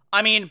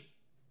 I mean,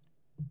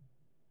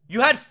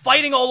 you had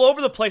fighting all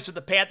over the place with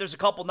the Panthers a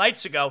couple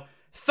nights ago.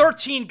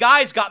 13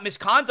 guys got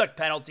misconduct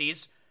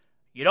penalties.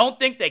 You don't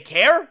think they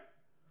care?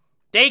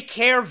 They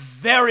care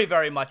very,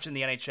 very much in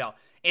the NHL.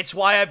 It's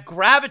why I've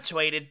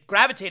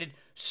gravitated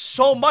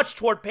so much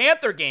toward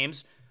Panther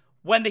games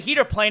when the Heat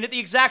are playing at the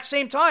exact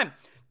same time.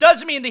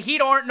 Doesn't mean the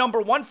Heat aren't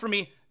number one for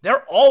me.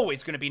 They're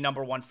always going to be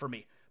number one for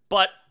me.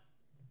 But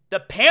the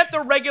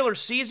Panther regular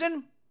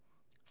season,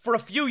 for a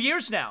few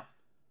years now,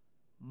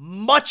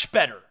 much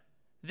better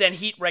than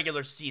Heat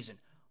regular season.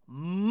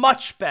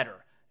 Much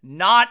better.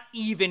 Not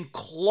even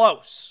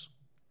close.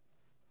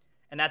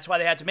 And that's why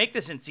they had to make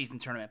this in-season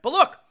tournament. But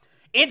look,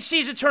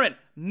 in-season tournament,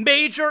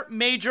 major,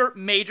 major,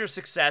 major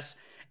success.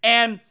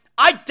 And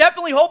I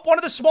definitely hope one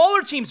of the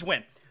smaller teams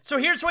win. So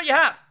here's what you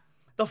have.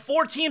 The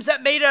 4 teams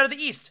that made it out of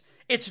the East.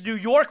 It's New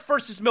York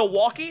versus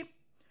Milwaukee,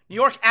 New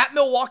York at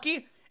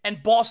Milwaukee,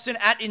 and Boston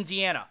at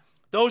Indiana.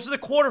 Those are the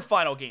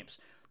quarterfinal games.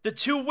 The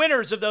 2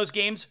 winners of those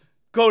games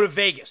go to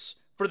Vegas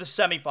for the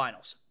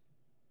semifinals.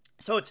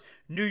 So it's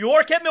New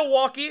York at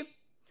Milwaukee,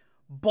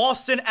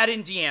 Boston at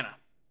Indiana.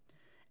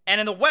 And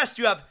in the West,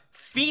 you have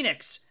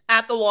Phoenix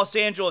at the Los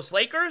Angeles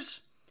Lakers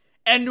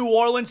and New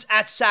Orleans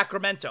at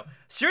Sacramento.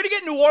 So you're going to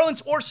get New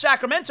Orleans or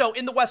Sacramento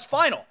in the West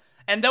Final.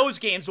 And those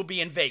games will be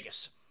in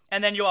Vegas.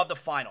 And then you'll have the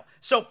final.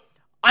 So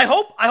I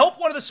hope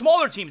one of the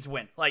smaller teams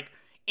win. Like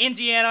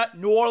Indiana,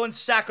 New Orleans,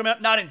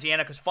 Sacramento. Not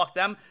Indiana, because fuck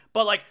them.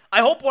 But like,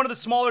 I hope one of the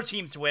smaller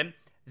teams win.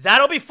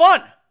 That'll be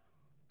fun.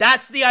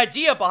 That's the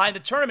idea behind the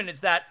tournament,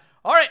 is that,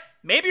 all right,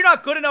 maybe you're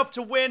not good enough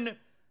to win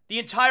the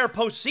entire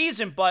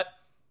postseason, but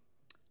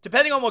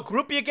depending on what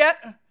group you get,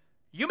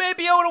 you may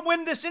be able to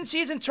win this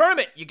in-season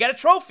tournament. You get a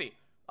trophy,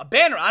 a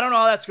banner. I don't know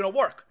how that's going to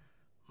work.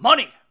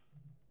 Money.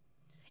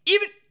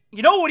 Even,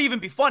 you know what would even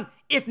be fun?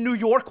 If New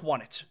York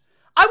won it.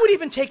 I would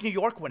even take New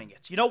York winning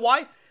it. You know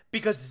why?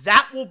 Because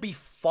that will be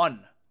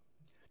fun.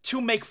 To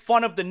make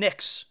fun of the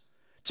Knicks.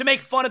 To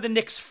make fun of the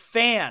Knicks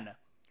fan.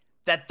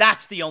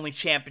 That's the only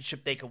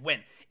championship they could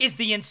win. Is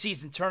the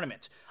in-season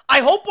tournament. I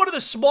hope one of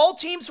the small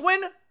teams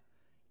win.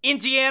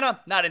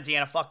 Not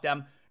Indiana, fuck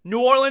them.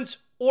 New Orleans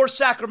or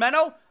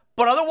Sacramento.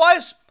 But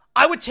otherwise,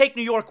 I would take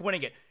New York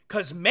winning it.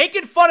 Because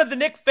making fun of the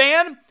Knicks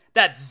fan,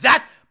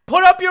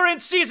 put up your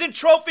in-season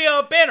trophy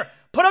on a banner.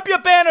 Put up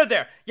your banner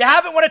there. You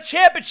haven't won a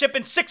championship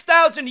in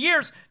 6,000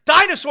 years.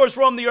 Dinosaurs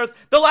roamed the earth.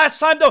 The last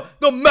time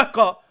the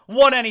Mecca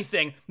won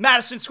anything.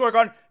 Madison Square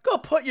Garden. Go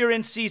put your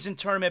in-season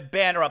tournament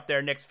banner up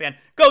there, Knicks fan.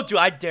 Go do it.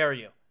 I dare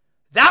you.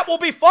 That will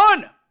be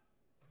fun.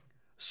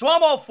 So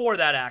I'm all for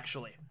that,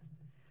 actually.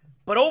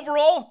 But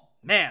overall,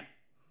 man,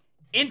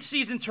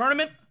 in-season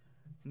tournament,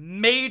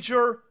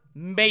 major,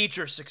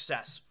 major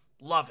success.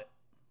 Love it.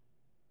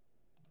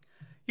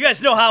 You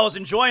guys know how I was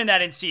enjoying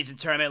that in-season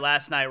tournament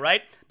last night,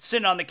 right?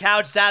 Sitting on the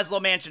couch,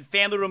 Zaslow Mansion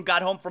family room,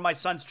 got home from my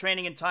son's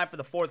training in time for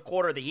the fourth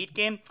quarter of the Heat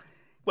game.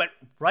 Went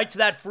right to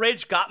that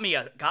fridge, got me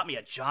a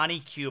Johnny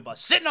Cuba.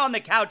 Sitting on the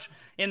couch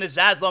in the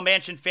Zaslow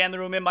Mansion family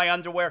room in my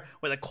underwear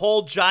with a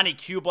cold Johnny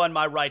Cuba in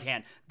my right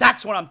hand.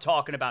 That's what I'm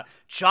talking about.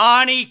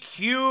 Johnny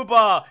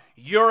Cuba.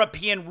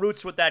 European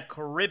roots with that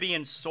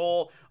Caribbean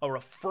soul. A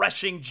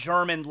refreshing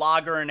German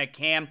lager in a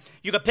can.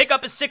 You can pick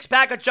up a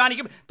 6-pack of Johnny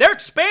Cuba. They're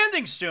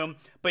expanding soon,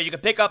 but you can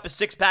pick up a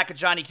 6-pack of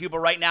Johnny Cuba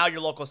right now.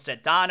 Your local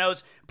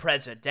Sedano's,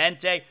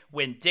 Presidente,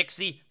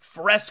 Winn-Dixie,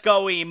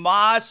 Fresco y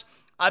Mas.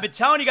 I've been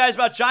telling you guys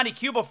about Johnny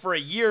Cuba for a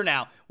year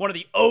now. One of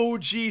the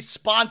OG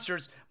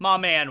sponsors, my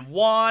man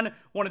Juan,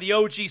 one of the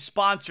OG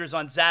sponsors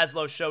on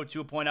Zaslow Show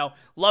 2.0.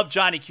 Love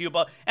Johnny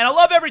Cuba. And I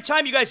love every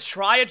time you guys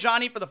try a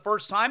Johnny for the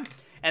first time,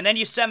 and then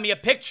you send me a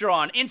picture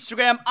on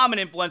Instagram. I'm an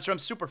influencer. I'm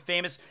super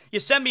famous. You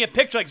send me a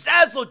picture like,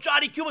 Zaslow,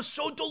 Johnny Cuba's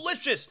so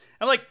delicious.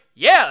 I'm like,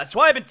 yeah, that's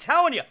why I've been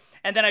telling you.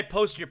 And then I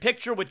post your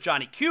picture with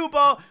Johnny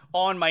Cuba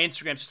on my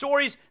Instagram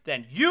stories.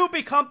 Then you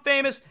become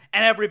famous,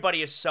 and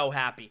everybody is so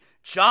happy.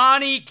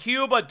 Johnny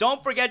Cuba.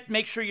 Don't forget,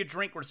 make sure you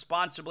drink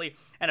responsibly.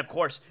 And of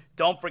course,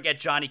 don't forget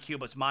Johnny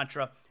Cuba's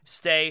mantra,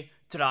 stay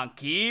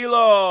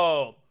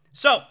tranquilo.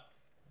 So,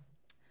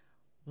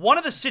 one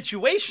of the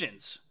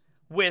situations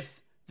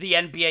with the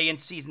NBA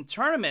in-season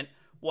tournament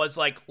was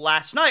like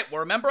last night,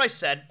 where remember I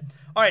said,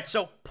 all right,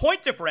 so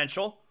point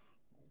differential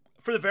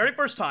for the very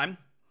first time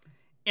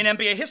in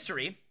NBA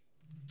history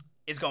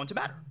is going to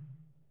matter.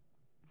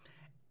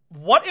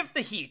 What if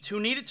the Heat, who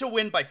needed to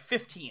win by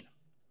 15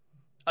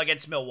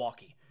 against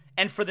Milwaukee,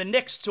 and for the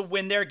Knicks to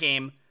win their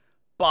game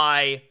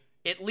by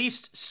at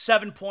least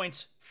 7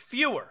 points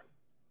fewer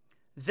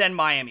than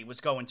Miami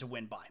was going to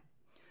win by.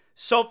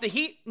 So if the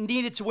Heat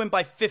needed to win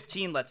by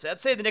 15, let's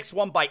say the Knicks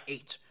won by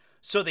 8,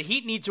 so the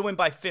Heat need to win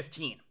by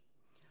 15.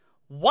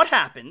 What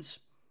happens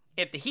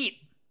if the Heat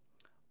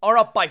are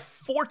up by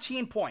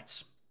 14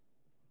 points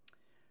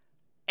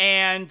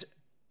and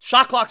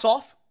shot clock's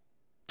off,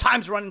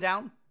 time's running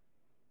down,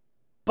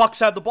 Bucks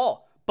have the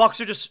ball. Bucks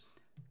are just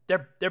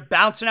They're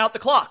bouncing out the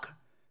clock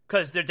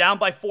because they're down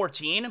by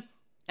 14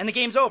 and the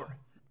game's over.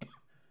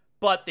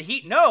 But the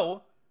Heat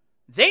know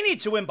they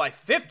need to win by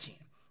 15.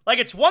 Like,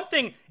 it's one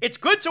thing, it's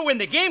good to win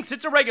the game because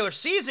it's a regular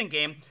season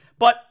game,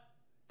 but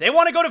they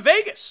want to go to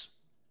Vegas.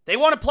 They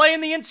want to play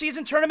in the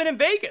in-season tournament in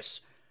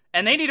Vegas,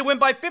 and they need to win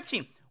by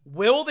 15.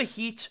 Will the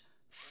Heat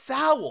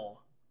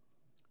foul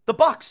the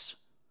Bucks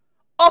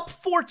up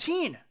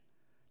 14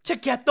 to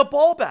get the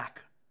ball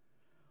back?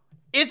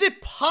 Is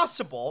it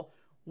possible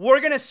we're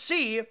going to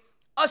see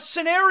a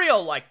scenario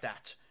like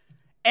that?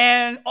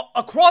 And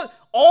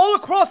all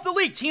across the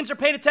league, teams are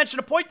paying attention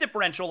to point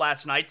differential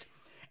last night.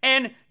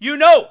 And you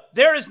know,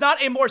 there is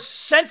not a more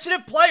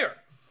sensitive player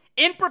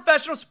in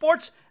professional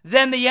sports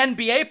than the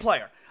NBA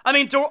player. I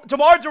mean,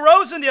 DeMar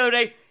DeRozan the other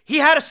day, he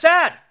had a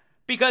sad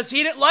because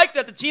he didn't like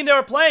that the team they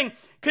were playing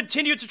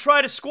continued to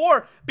try to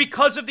score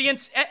because of the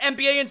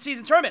NBA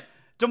in-season tournament.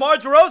 DeMar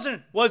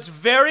DeRozan was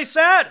very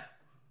sad.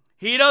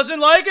 He doesn't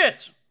like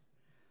it.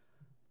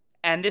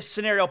 And this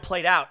scenario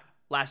played out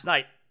last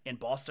night in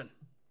Boston.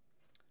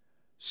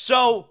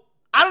 So,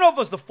 I don't know if it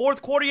was the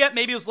fourth quarter yet.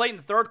 Maybe it was late in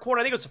the third quarter.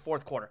 I think it was the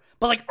fourth quarter.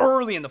 But like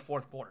early in the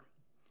fourth quarter.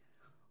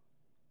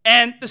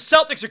 And the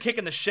Celtics are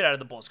kicking the shit out of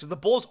the Bulls because the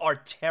Bulls are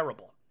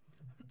terrible.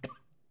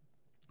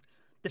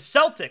 The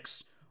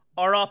Celtics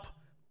are up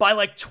by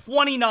like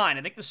 29.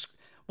 I think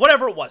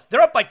whatever it was.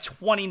 They're up by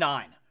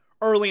 29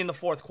 early in the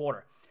fourth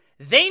quarter.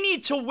 They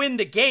need to win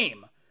the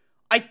game,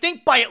 I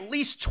think, by at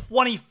least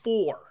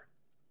 24.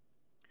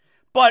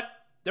 But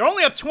they're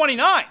only up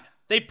 29.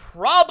 They'd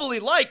probably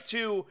like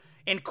to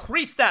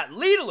increase that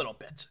lead a little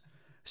bit.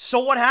 So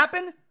what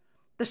happened?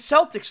 The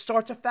Celtics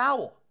start to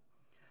foul.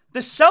 The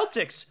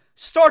Celtics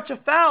start to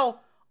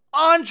foul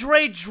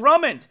Andre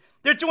Drummond.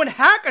 They're doing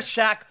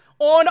hack-a-shack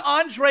on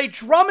Andre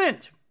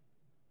Drummond.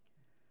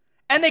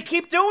 And they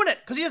keep doing it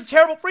because he's a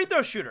terrible free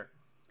throw shooter.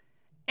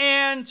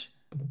 And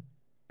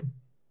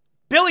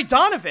Billy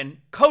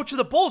Donovan, coach of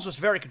the Bulls, was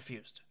very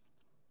confused.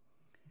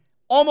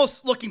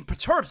 Almost looking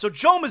perturbed. So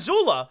Joe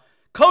Mazzulla,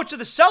 coach of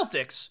the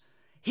Celtics,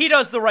 he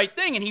does the right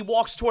thing and he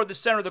walks toward the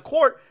center of the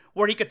court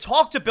where he could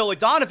talk to Billy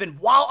Donovan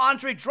while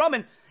Andre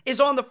Drummond is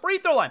on the free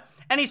throw line.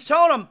 And he's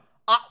telling him,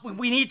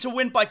 we need to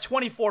win by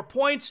 24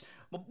 points.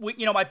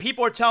 My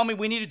people are telling me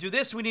we need to do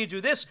this, we need to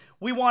do this.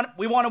 We want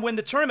to win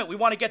the tournament. We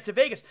want to get to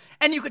Vegas.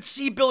 And you could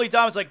see Billy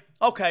Donovan's like,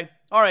 okay,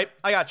 all right,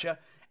 I got you.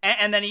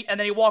 And then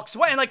he walks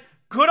away. And like,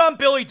 good on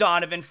Billy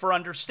Donovan for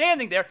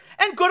understanding there,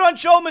 and good on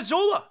Joe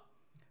Mazzulla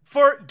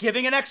for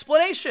giving an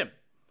explanation.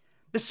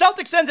 The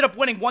Celtics ended up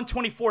winning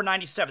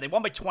 124-97. They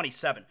won by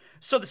 27.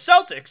 So the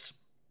Celtics,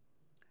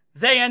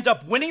 they end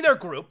up winning their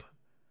group,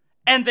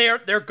 and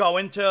they're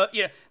going to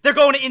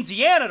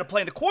Indiana to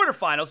play in the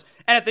quarterfinals.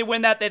 And if they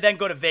win that, they then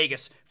go to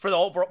Vegas for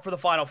the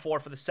Final Four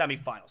for the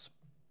semifinals.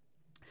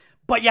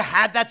 But you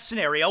had that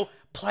scenario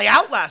play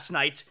out last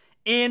night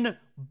in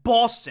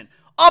Boston,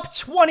 up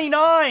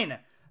 29.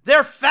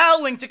 They're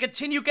fouling to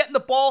continue getting the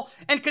ball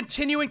and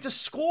continuing to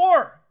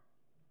score.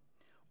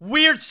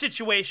 Weird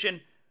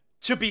situation,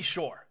 to be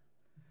sure.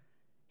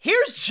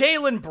 Here's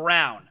Jaylen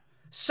Brown,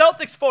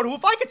 Celtics photo, who,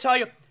 if I could tell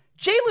you,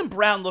 Jaylen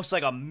Brown looks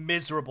like a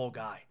miserable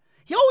guy.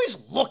 He always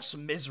looks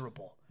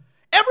miserable.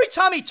 Every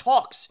time he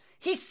talks,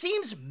 he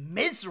seems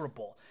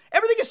miserable.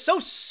 Everything is so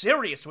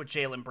serious with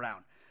Jaylen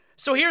Brown.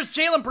 So here's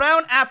Jaylen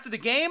Brown after the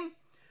game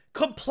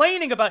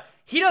complaining about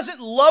he doesn't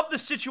love the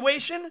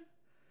situation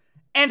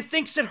and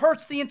thinks it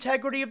hurts the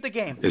integrity of the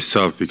game. It's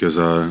tough because,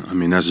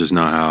 that's just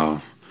not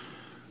how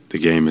the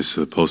game is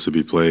supposed to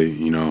be played,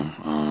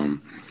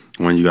 One,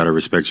 you got to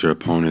respect your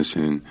opponents,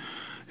 and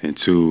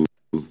two,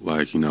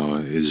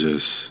 it's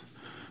just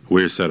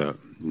weird setup.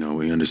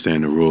 We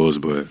understand the rules,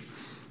 but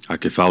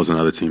if I was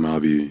another team,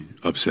 I'd be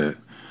upset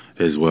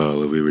as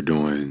well if we were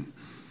doing,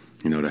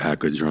 the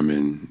hacker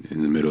drumming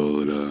in the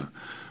middle of the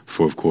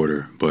fourth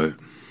quarter. But,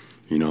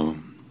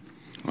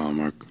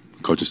 our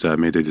coaching staff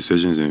made their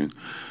decisions, and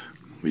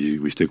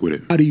we stick with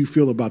it. How do you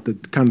feel about the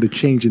kind of the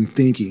change in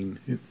thinking?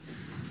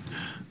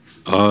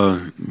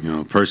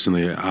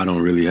 Personally, I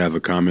don't really have a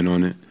comment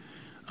on it.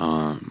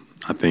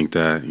 I think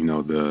that,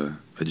 the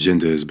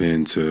agenda has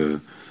been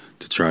to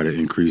try to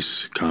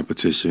increase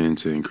competition,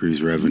 to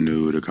increase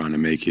revenue, to kind of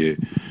make it,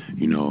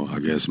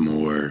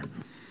 more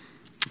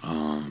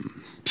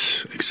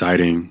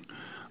exciting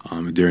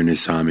during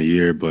this time of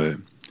year. But,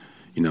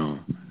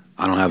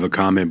 I don't have a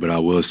comment, but I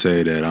will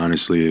say that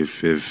honestly,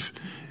 if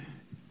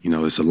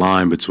it's a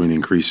line between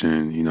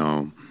increasing,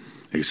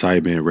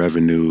 excitement,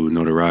 revenue,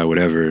 notoriety,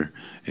 whatever,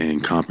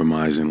 and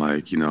compromising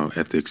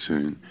ethics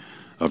and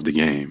of the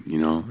game,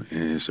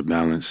 and it's a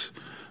balance.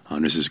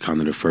 This is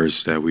kind of the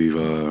first that we've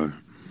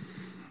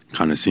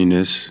kind of seen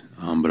this,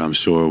 but I'm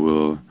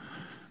sure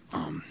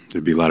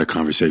there'll be a lot of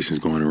conversations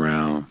going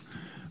around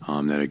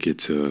that'll get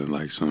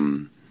to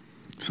some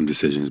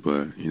decisions,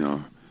 but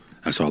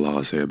that's all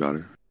I'll say about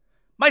it.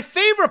 My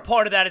favorite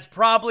part of that is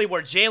probably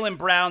where Jaylen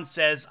Brown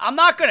says, I'm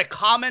not going to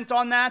comment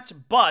on that,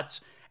 but,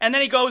 and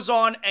then he goes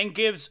on and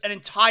gives an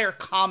entire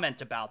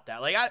comment about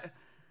that.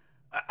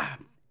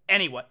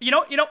 Anyway,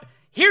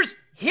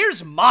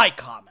 here's my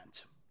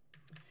comment.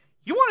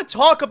 You want to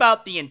talk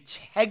about the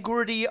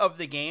integrity of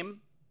the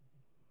game?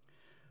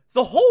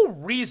 The whole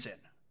reason,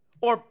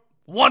 or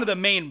one of the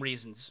main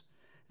reasons,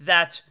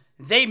 that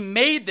they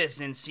made this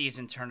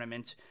in-season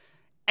tournament,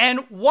 and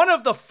one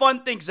of the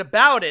fun things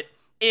about it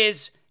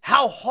is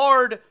how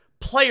hard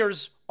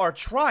players are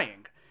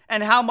trying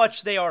and how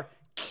much they are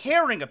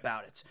caring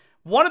about it.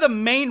 One of the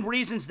main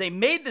reasons they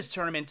made this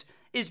tournament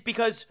is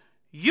because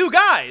you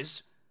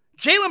guys,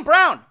 Jaylen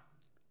Brown,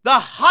 the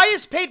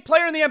highest paid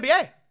player in the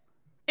NBA,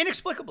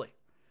 inexplicably,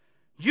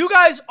 you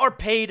guys are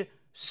paid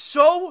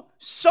so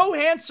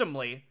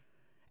handsomely,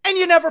 and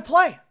you never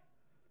play.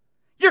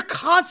 You're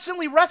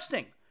constantly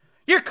resting.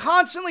 You're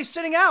constantly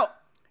sitting out.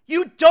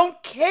 You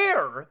don't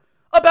care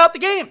about the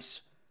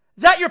games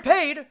that you're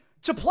paid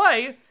to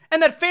play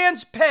and that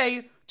fans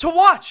pay to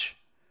watch.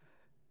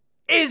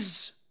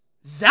 Is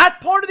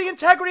that part of the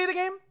integrity of the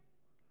game?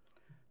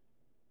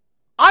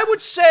 I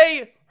would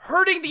say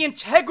hurting the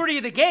integrity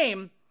of the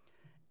game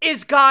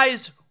is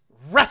guys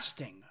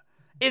resting,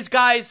 is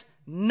guys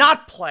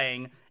not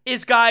playing,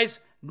 is guys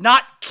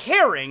not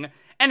caring,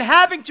 and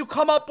having to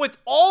come up with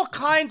all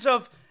kinds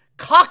of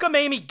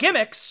cockamamie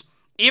gimmicks,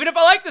 even if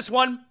I like this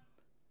one,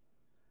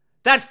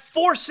 that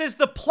forces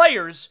the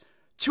players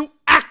to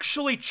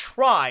actually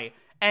try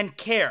and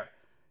care.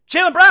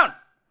 Jaylen Brown,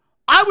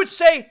 I would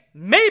say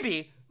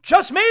maybe,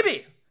 just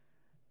maybe,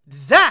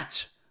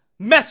 that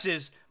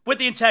messes with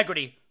the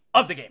integrity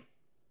of the game.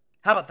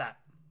 How about that?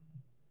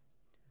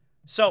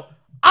 So,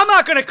 I'm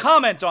not going to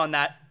comment on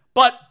that,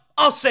 but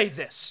I'll say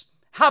this.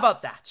 How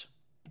about that?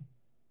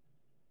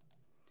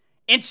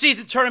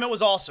 In-season tournament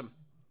was awesome.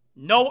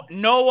 No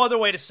other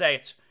way to say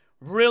it.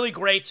 Really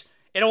great.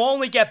 It'll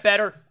only get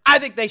better. I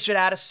think they should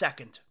add a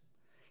second.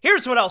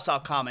 Here's what else I'll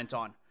comment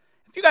on.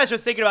 If you guys are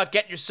thinking about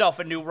getting yourself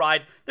a new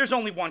ride, there's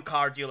only one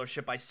car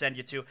dealership I send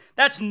you to.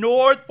 That's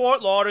North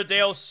Fort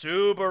Lauderdale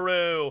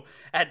Subaru.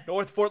 At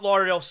North Fort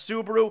Lauderdale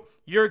Subaru,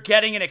 you're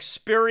getting an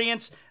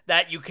experience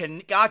that you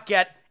cannot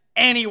get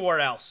anywhere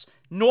else.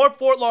 North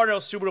Fort Lauderdale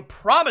Subaru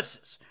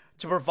promises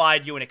to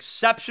provide you an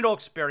exceptional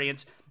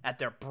experience at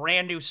their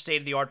brand new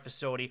state-of-the-art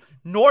facility,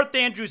 North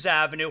Andrews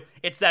Avenue.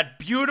 It's that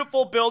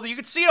beautiful building. You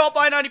can see it off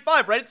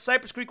I-95, right at the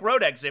Cypress Creek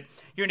Road exit.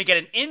 You're going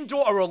to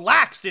get a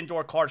relaxed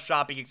indoor car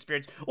shopping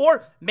experience,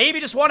 or maybe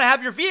just want to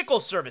have your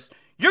vehicle serviced.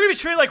 You're going to be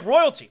treated like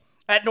royalty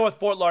at North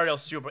Fort Lauderdale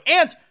Subaru.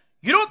 And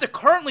you don't have to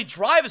currently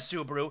drive a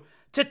Subaru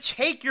to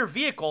take your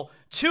vehicle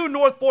to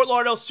North Fort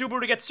Lauderdale Subaru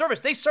to get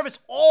serviced. They service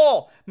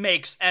all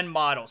makes and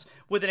models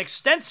with an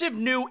extensive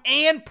new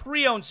and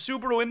pre-owned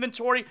Subaru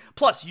inventory,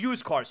 plus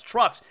used cars,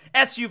 trucks,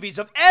 SUVs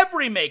of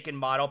every make and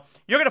model.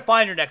 You're going to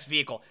find your next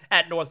vehicle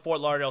at North Fort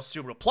Lauderdale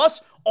Subaru.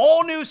 Plus,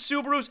 all new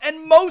Subarus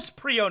and most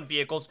pre-owned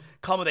vehicles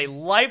come with a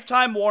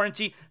lifetime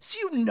warranty, so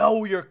you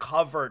know you're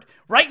covered.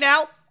 Right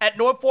now, at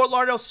North Fort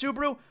Lauderdale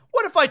Subaru,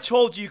 what if I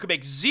told you could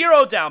make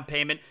zero down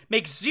payment,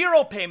 make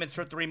zero payments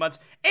for 3 months,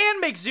 and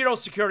make zero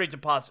security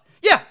deposit?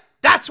 Yeah,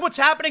 that's what's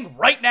happening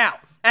right now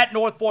at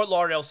North Fort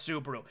Lauderdale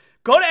Subaru.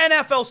 Go to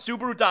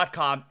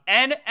nflsubaru.com,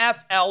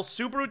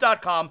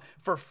 nflsubaru.com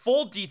for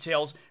full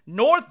details.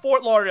 North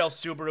Fort Lauderdale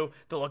Subaru,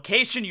 the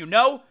location you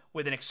know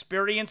with an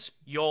experience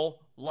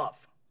you'll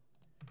love.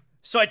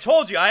 So I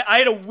told you, I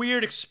had a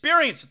weird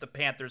experience with the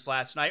Panthers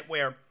last night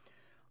where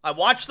I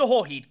watched the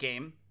whole Heat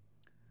game,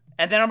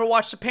 and then I'm going to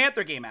watch the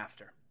Panther game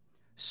after.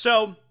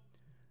 So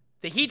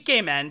the Heat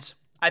game ends,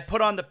 I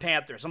put on the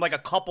Panthers. I'm like a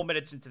couple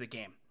minutes into the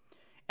game.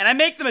 And I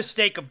make the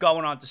mistake of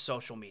going onto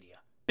social media.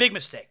 Big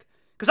mistake.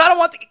 Because I don't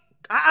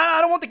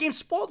want the game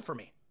spoiled for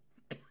me.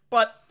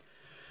 But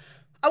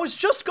I was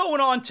just going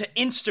on to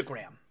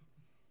Instagram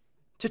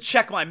to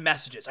check my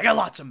messages. I got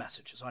lots of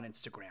messages on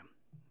Instagram.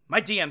 My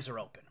DMs are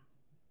open.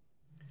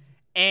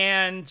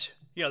 And,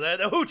 you know,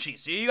 the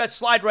hoochies. You guys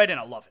slide right in.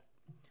 I love it.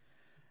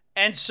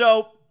 And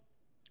so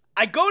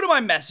I go to my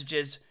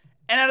messages,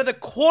 and out of the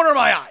corner of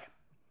my eye,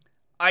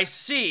 I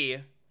see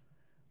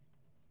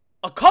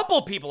a couple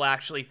of people,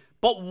 actually,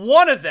 but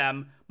one of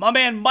them, my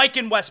man Mike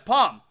in West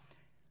Palm.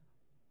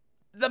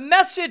 The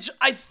message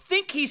I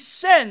think he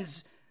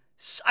sends,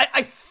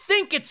 I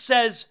think it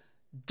says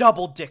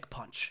double dick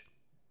punch.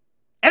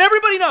 And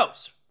everybody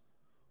knows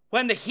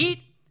when the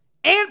Heat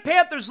and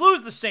Panthers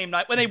lose the same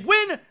night, when they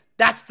win,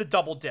 that's the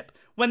double dip.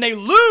 When they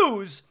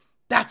lose,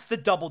 that's the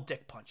double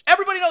dick punch.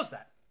 Everybody knows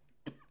that.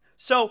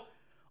 So,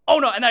 oh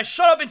no, and I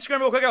shut up Instagram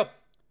real quick. I go,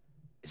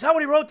 is that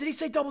what he wrote? Did he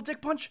say double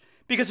dick punch?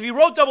 Because if he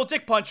wrote double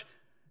dick punch,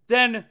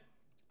 then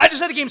I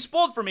just had the game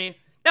spoiled for me.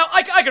 Now,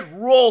 I could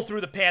roll through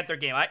the Panther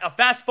game. I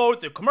fast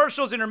forward through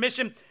commercials,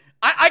 intermission.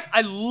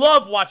 I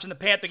love watching the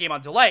Panther game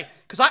on delay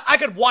because I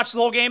could watch the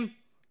whole game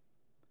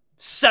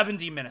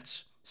 70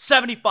 minutes,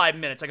 75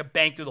 minutes. I could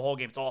bang through the whole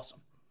game. It's awesome.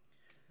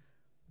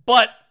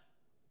 But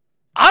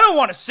I don't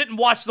want to sit and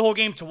watch the whole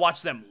game to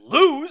watch them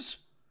lose.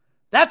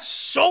 That's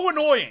so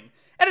annoying.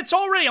 And it's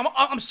already,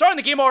 I'm starting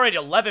the game already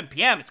at 11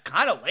 p.m. It's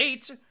kind of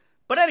late.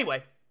 But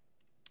anyway,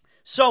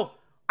 so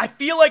I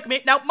feel like,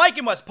 now Mike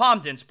in West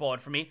Palm didn't spoil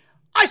it for me.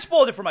 I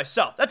spoiled it for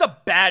myself. That's a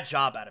bad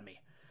job out of me.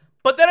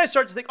 But then I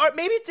start to think, all right,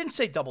 maybe it didn't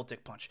say double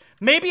dick punch.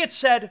 Maybe it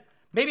said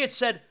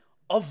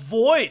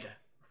avoided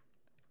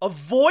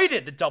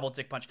the double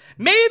dick punch.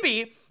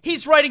 Maybe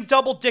he's writing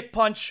double dick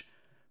punch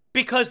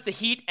because the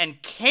Heat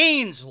and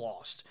Canes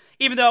lost.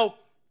 Even though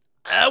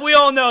we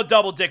all know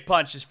double dick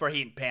punch is for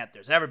Heat and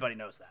Panthers. Everybody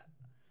knows that.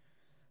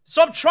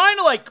 So I'm trying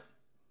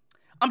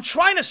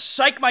to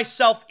psych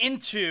myself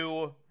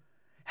into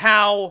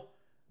how,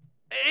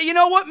 you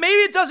know what,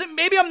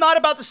 maybe I'm not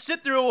about to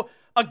sit through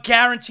a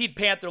guaranteed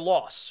Panther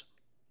loss.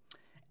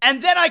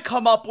 And then I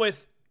come up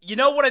with, you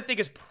know what I think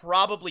is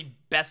probably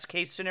best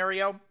case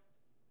scenario?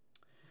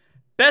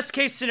 Best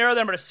case scenario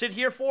that I'm going to sit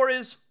here for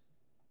is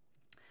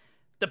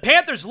the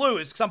Panthers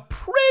lose, because I'm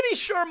pretty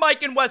sure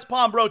Mike in West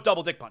Palm wrote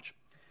double dick punch.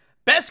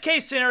 Best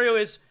case scenario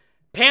is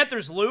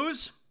Panthers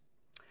lose,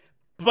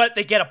 but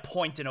they get a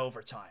point in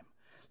overtime.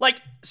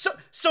 Like,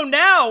 so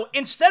now,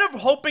 instead of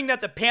hoping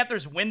that the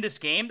Panthers win this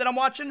game that I'm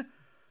watching,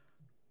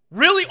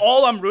 really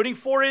all I'm rooting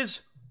for is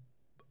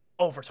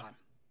overtime.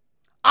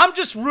 I'm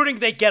just rooting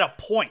they get a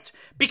point.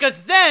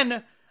 Because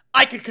then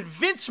I could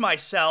convince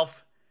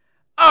myself,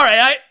 all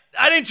right,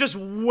 I didn't just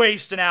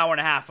waste an hour and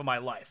a half of my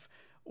life.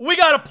 We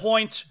got a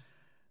point.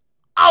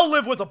 I'll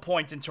live with a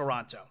point in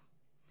Toronto.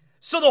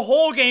 So the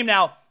whole game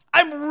now,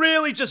 I'm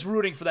really just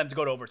rooting for them to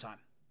go to overtime.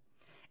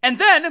 And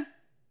then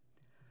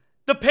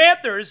the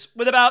Panthers,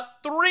 with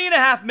about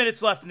 3.5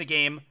 minutes left in the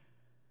game,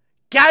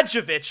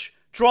 Gadjevich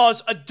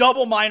draws a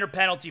double minor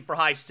penalty for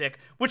high stick,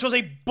 which was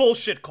a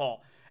bullshit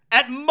call.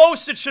 At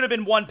most, it should have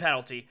been one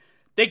penalty.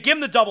 They give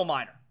him the double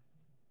minor.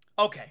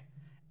 Okay.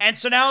 And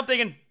so now I'm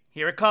thinking,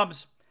 here it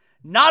comes.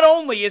 Not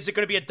only is it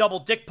going to be a double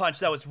dick punch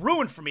that was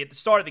ruined for me at the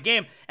start of the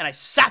game, and I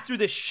sat through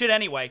this shit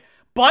anyway,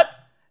 but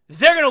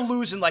they're going to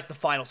lose in like the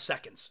final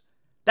seconds.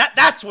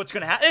 That's what's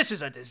going to happen. This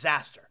is a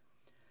disaster.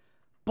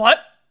 But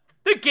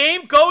the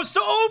game goes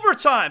to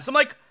overtime. So I'm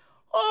like,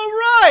 all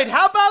right,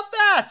 how about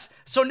that?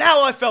 So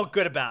now I felt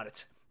good about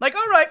it. Like,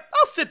 all right,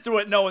 I'll sit through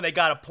it knowing they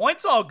got a point.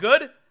 It's all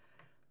good.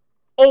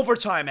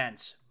 Overtime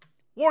ends.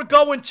 We're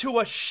going to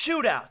a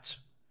shootout.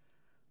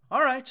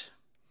 All right.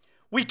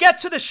 We get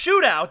to the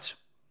shootout.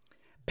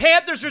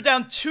 Panthers are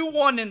down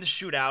 2-1 in the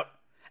shootout.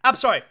 I'm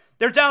sorry.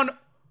 They're down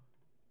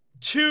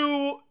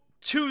 2-1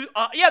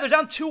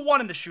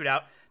 in the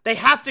shootout. They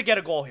have to get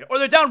a goal here. Or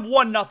they're down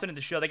 1-0 in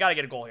the shootout. They got to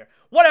get a goal here.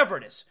 Whatever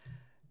it is.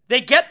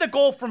 They get the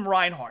goal from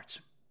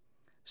Reinhart.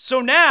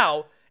 So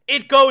now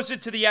it goes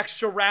into the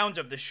extra round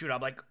of the shootout.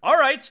 I'm like, all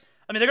right.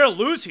 I mean, they're going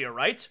to lose here,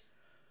 right?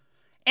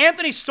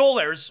 Anthony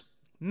Stolarz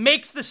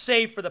makes the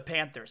save for the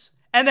Panthers.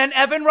 And then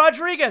Evan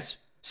Rodriguez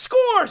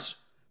scores.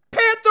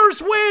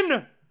 Panthers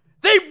win.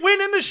 They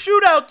win in the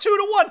shootout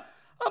 2-1.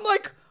 I'm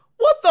like,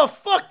 what the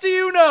fuck do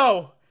you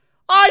know?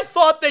 I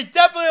thought they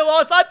definitely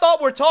lost. I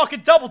thought we're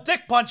talking double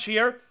dick punch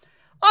here.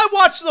 I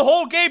watched the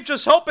whole game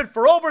just hoping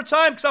for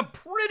overtime because I'm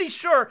pretty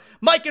sure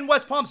Mike in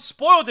West Palm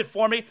spoiled it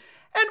for me.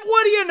 And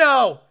what do you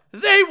know?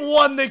 They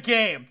won the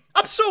game.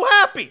 I'm so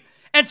happy.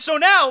 And so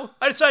now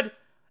I decided,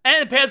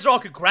 and the Panthers are all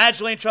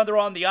congratulating each other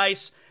on the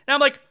ice. And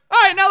I'm like,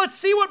 All right, now let's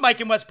see what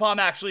Mike in West Palm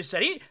actually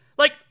said.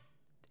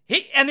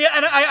 And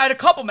I had a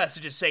couple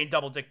messages saying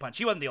double dick punch.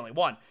 He wasn't the only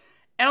one.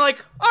 And I'm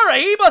like, all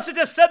right, he must have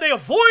just said they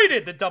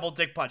avoided the double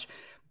dick punch.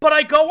 But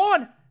I go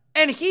on,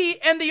 and he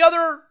and the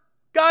other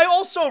guy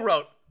also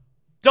wrote,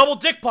 double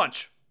dick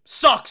punch.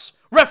 Sucks.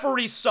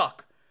 Referees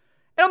suck.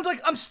 And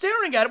I'm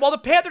staring at it while the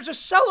Panthers are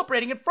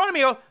celebrating in front of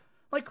me. I'm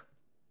like,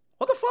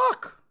 what the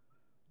fuck?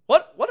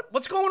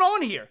 What's going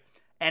on here?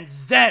 And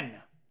then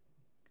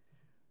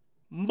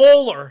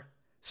Moeller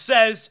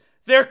says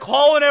they're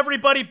calling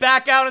everybody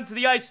back out into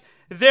the ice.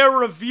 They're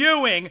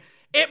reviewing.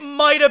 It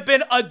might have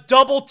been a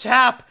double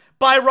tap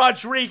by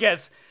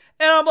Rodriguez.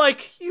 And I'm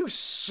like, you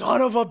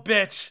son of a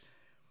bitch.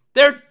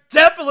 They're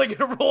definitely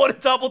going to rule it a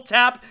double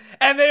tap,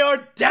 and they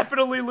are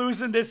definitely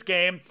losing this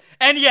game.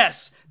 And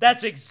yes,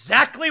 that's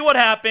exactly what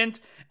happened,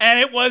 and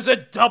it was a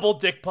double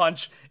dick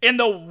punch in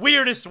the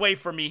weirdest way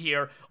for me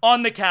here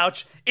on the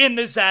couch in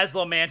the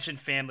Zaslow Mansion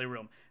family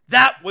room.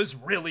 That was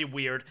really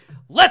weird.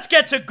 Let's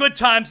get to good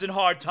times and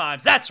hard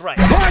times. That's right.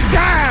 Hard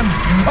times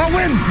are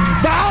when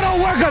the auto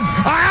workers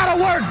are out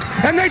of work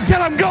and they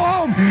tell them go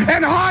home.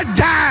 And hard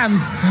times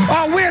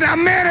are when a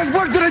man has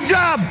worked at a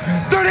job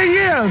 30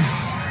 years.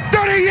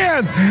 30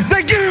 years.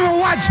 They give him a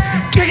watch,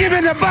 kick him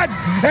in the butt,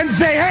 and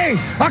say, hey,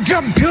 a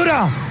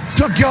computer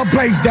took your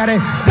place, Daddy.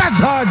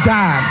 That's hard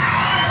time.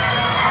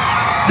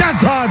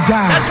 That's hard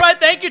time. That's right.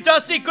 Thank you,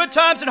 Dusty. Good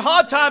times and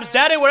hard times,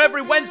 Daddy, where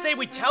every Wednesday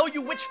we tell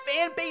you which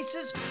fan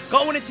bases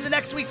going into the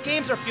next week's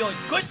games are feeling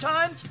good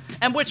times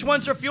and which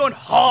ones are feeling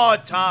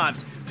hard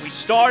times. We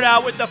start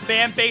out with the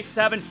fan base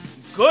having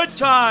good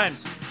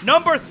times.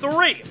 Number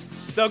 3,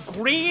 the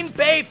Green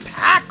Bay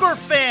Packer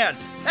fan.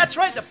 That's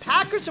right. The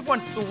Packers have won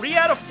 3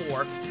 out of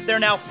 4. They're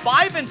now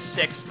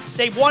 5-6.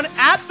 They won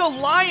at the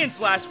Lions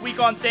last week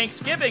on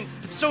Thanksgiving.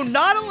 So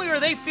not only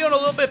are they feeling a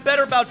little bit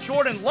better about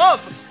Jordan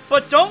Love,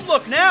 but don't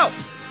look now.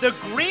 The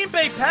Green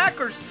Bay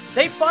Packers,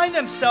 they find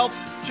themselves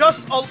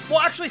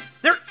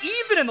they're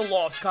even in the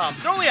loss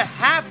columns. They're only a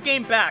half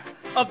game back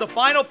of the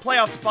final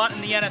playoff spot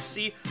in the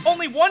NFC,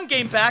 only 1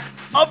 game back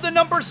of the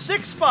number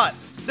 6 spot.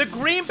 The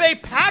Green Bay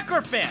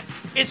Packer fan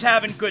is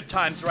having good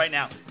times right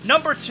now.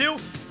 Number 2,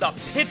 the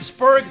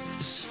Pittsburgh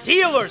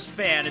Steelers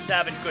fan is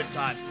having good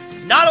times.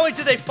 Not only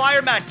did they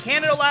fire Matt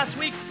Canada last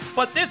week,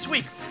 but this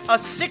week, a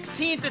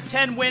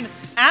 16-10 win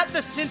at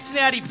the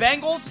Cincinnati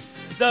Bengals.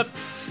 The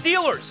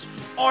Steelers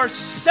are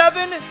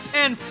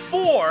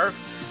 7-4.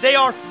 They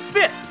are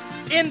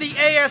 5th in the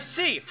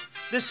AFC.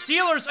 The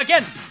Steelers,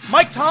 again,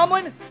 Mike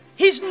Tomlin,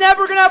 he's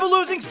never going to have a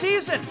losing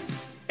season.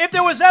 If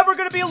there was ever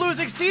going to be a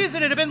losing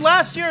season, it'd have been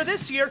last year or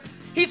this year.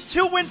 He's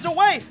 2 wins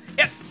away.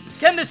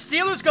 Can the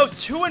Steelers go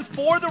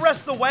 2-4 the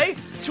rest of the way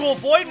to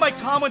avoid Mike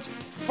Tomlin's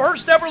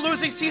first ever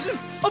losing season?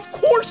 Of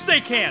course they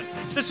can.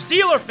 The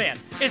Steeler fan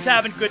is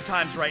having good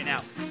times right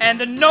now. And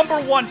the number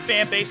 1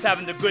 fan base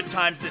having the good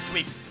times this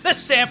week, the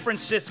San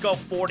Francisco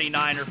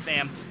 49er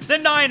fam. The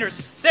Niners,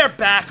 they're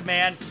back,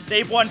 man.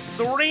 They've won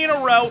 3 in a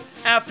row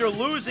after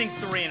losing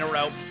 3 in a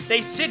row.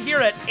 They sit here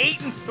at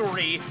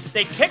 8-3.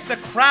 They kick the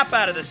crap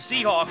out of the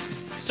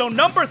Seahawks. So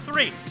number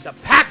 3, the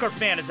Packer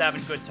fan is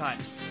having good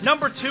times.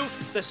 Number 2,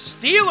 the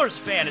Steelers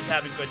fan is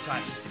having good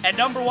times. And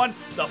number 1,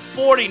 the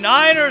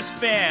 49ers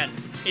fan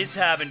is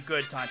having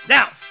good times.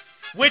 Now,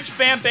 which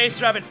fan base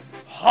are having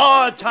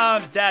hard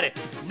times, Daddy?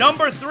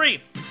 Number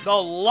 3, the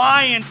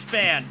Lions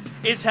fan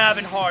is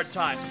having hard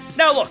times.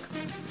 Now look,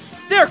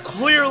 they're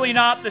clearly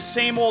not the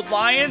same old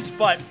Lions,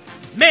 but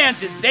man,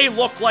 did they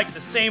look like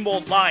the same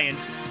old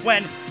Lions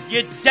when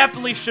you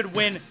definitely should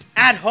win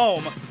at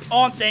home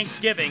on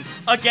Thanksgiving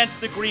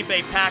against the Green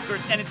Bay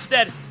Packers, and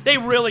instead, they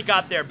really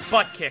got their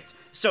butt kicked.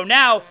 So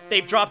now,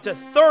 they've dropped to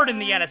 3rd in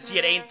the NFC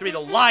at 8-3. The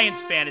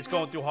Lions fan is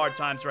going through hard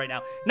times right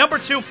now. Number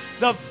 2,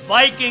 the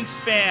Vikings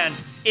fan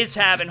is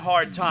having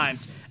hard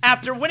times.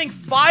 After winning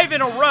 5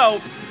 in a row,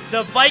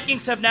 the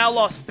Vikings have now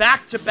lost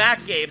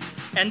back-to-back games,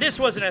 and this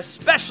was an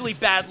especially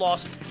bad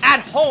loss at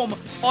home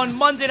on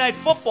Monday Night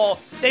Football.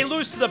 They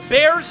lose to the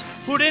Bears,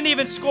 who didn't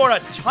even score a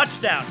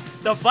touchdown.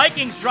 The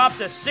Vikings dropped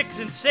to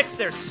 6-6.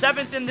 They're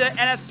 7th in the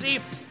NFC.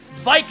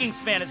 Vikings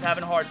fan is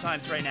having hard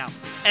times right now.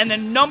 And the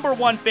number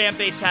 1 fan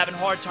base having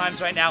hard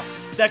times right now,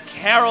 the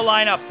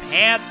Carolina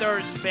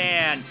Panthers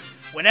fan.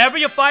 Whenever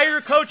you fire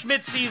your coach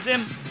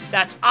midseason,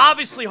 that's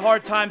obviously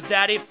hard times,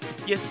 Daddy.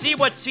 You see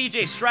what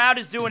C.J. Stroud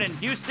is doing in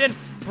Houston.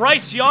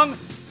 Bryce Young,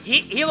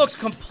 he looks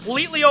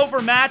completely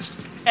overmatched.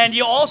 And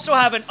you also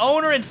have an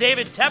owner in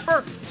David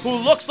Tepper who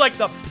looks like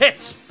the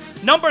pits.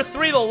 Number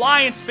 3, the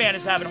Lions fan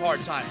is having hard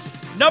times.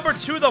 Number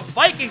 2, the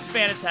Vikings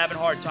fan is having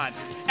hard times.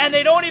 And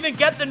they don't even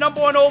get the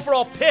number 1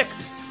 overall pick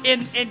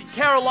in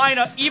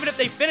Carolina, even if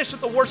they finish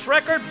with the worst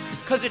record,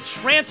 because it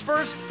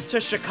transfers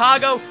to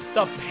Chicago.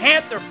 The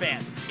Panther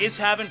fan is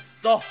having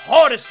the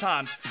hardest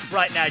times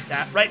right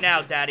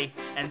now, Daddy.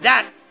 And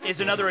that is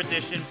another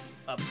edition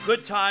of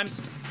Good Times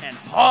and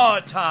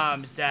Hard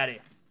Times, Daddy.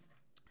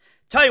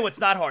 Tell you what's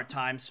not hard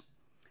times,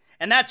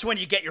 and that's when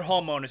you get your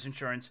homeowner's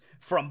insurance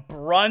from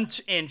Brunt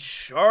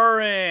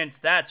Insurance.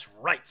 That's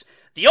right.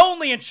 The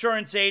only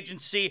insurance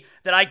agency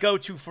that I go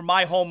to for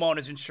my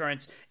homeowner's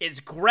insurance is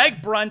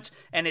Greg Brunt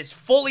and his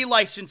fully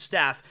licensed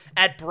staff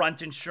at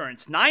Brunt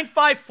Insurance.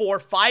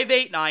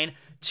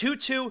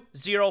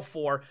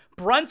 954-589-2204.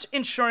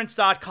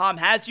 BruntInsurance.com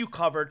has you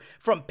covered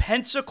from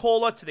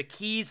Pensacola to the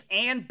Keys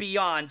and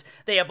beyond.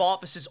 They have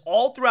offices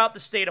all throughout the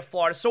state of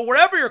Florida. So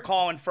wherever you're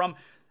calling from,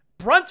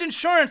 Brunt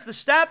Insurance, the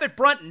staff at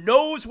Brunt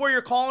knows where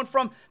you're calling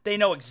from. They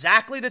know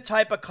exactly the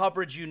type of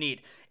coverage you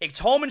need. It's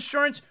home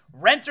insurance,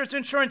 renter's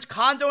insurance,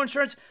 condo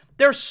insurance.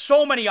 There's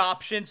so many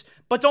options,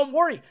 but don't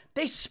worry.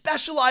 They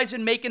specialize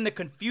in making the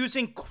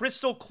confusing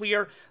crystal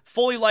clear.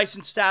 Fully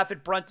licensed staff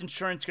at Brunt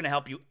Insurance going to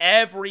help you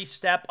every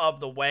step of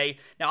the way.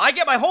 Now, I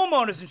get my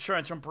homeowner's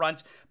insurance from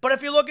Brunt, but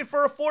if you're looking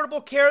for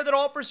affordable care that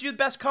offers you the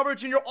best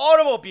coverage in your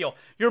automobile,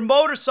 your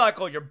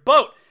motorcycle, your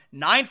boat,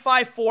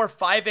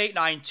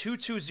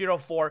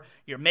 954-589-2204.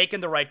 You're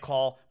making the right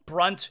call.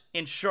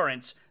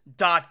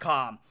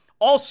 BruntInsurance.com.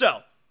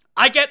 Also,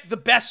 I get the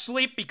best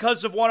sleep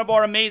because of one of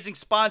our amazing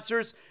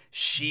sponsors,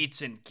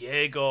 Sheets and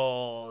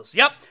Giggles.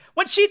 Yep.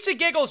 When Sheets and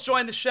Giggles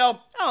joined the show,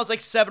 it was like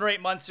 7 or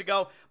 8 months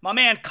ago. My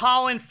man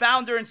Colin,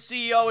 founder and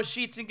CEO of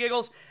Sheets and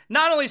Giggles,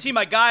 not only is he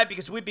my guy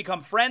because we've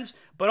become friends,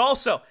 but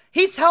also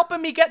he's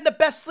helping me get the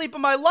best sleep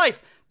of my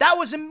life. That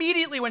was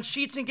immediately when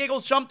Sheets and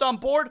Giggles jumped on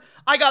board.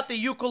 I got the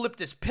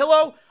eucalyptus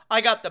pillow.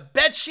 I got the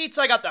bed sheets.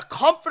 I got the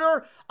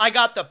comforter. I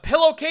got the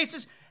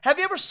pillowcases. Have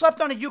you ever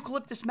slept on a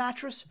eucalyptus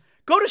mattress?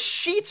 Go to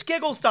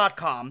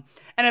sheetsgiggles.com,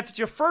 and if it's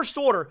your first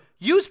order,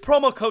 use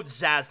promo code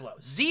ZASLOW,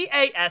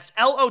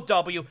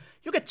 ZASLOW.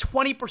 You get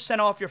 20%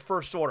 off your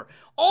first order.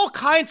 All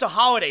kinds of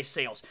holiday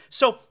sales.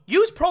 So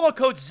use promo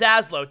code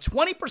ZASLOW,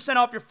 20%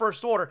 off your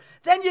first order.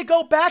 Then you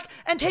go back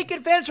and take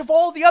advantage of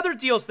all the other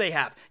deals they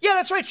have. Yeah,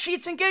 that's right,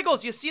 Sheets and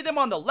Giggles. You see them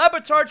on the Le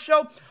Batard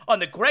Show, on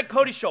the Greg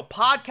Cody Show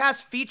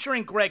podcast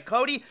featuring Greg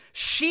Cody.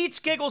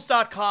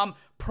 Sheetsgiggles.com,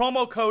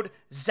 promo code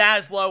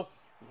ZASLOW.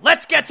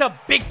 Let's get to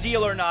big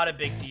deal or not a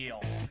big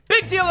deal.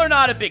 Big deal or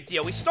not a big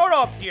deal. We start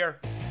off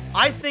here.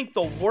 I think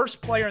the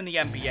worst player in the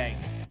NBA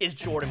is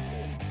Jordan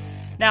Poole.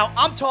 Now,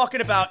 I'm talking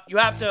about, you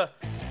have to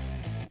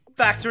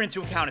factor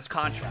into account his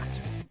contract.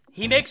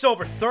 He makes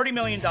over $30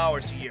 million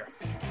a year.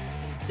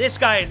 This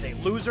guy is a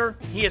loser.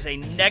 He is a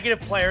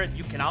negative player.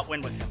 You cannot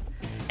win with him.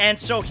 And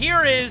so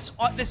here is,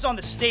 this is on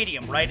the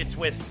stadium, right? It's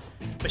with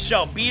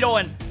Michelle Beadle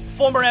and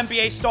former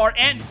NBA star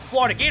and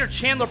Florida Gator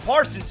Chandler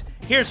Parsons.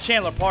 Here's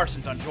Chandler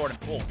Parsons on Jordan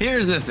Poole.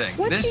 Here's the thing.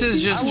 This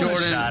is just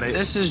Jordan.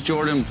 This is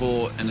Jordan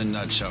Poole in a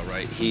nutshell,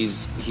 right?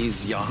 He's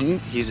young,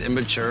 he's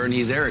immature, and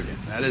he's arrogant.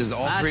 That is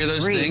all three of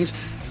those things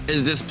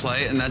is this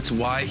play, and that's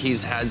why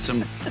he's had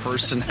some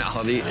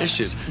personality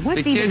issues.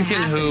 What's the kid even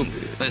can happening?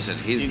 hoop. Listen,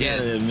 he's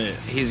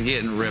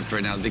getting ripped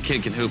right now. The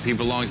kid can hoop. He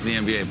belongs in the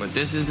NBA. But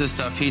this is the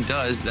stuff he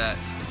does that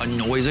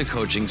annoys a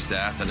coaching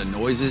staff, that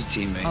annoys his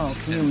teammates. Oh,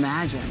 can you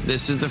imagine?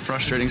 This is the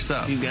frustrating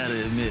stuff. You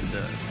gotta admit,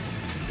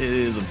 it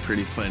is a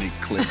pretty funny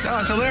clip. Oh,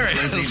 it's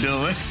hilarious. What's he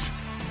doing?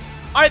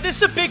 All right, this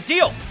is a big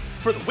deal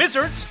for the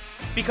Wizards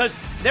because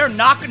they're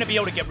not going to be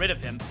able to get rid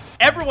of him.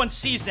 Everyone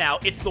sees now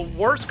it's the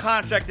worst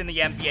contract in the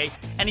NBA,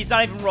 and he's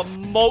not even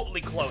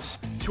remotely close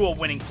to a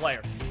winning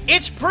player.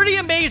 It's pretty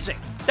amazing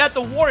that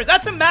the Warriors,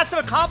 that's a massive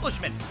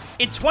accomplishment.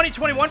 In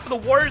 2021 for the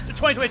Warriors,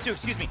 2022,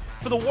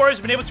 for the Warriors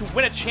have been able to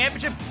win a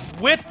championship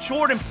with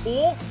Jordan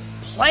Poole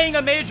playing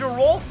a major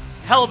role.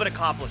 Hell of an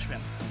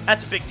accomplishment.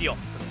 That's a big deal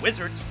for the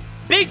Wizards.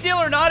 Big deal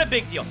or not a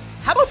big deal?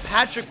 How about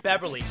Patrick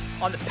Beverley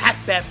on the Pat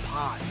Bev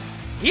Pod?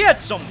 He had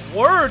some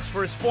words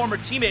for his former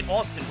teammate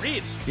Austin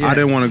Reeves. Yeah. I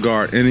didn't want to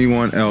guard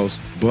anyone else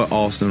but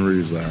Austin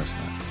Reeves last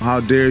night. How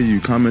dare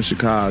you come in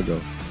Chicago,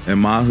 in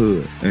my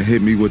hood, and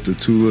hit me with the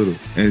too little,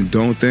 and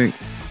don't think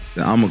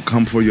that I'm going to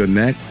come for your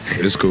neck?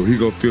 It's cool. He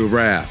going to feel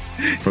wrath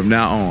from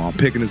now on. I'm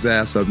picking his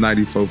ass up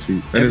 94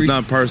 feet. And it's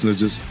not personal,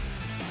 just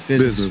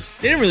business.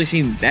 They didn't really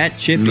seem that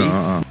chippy.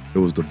 No, It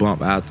was the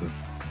bump after.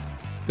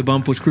 The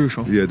bump was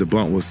crucial. Yeah, the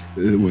bump was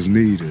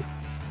needed.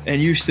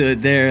 And you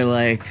stood there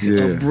like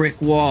a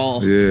brick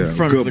wall in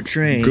front of a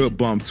train. Good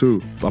bump,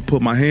 too. I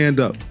put my hand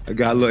up. I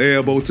got a little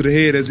elbow to the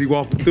head as he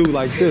walked through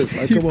like this.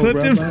 Like, come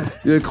on, bro.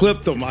 Yeah,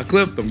 clipped him. I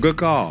clipped him. Good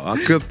call. I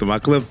clipped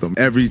him.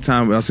 Every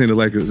time I seen the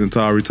Lakers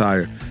until I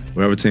retired,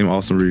 whatever team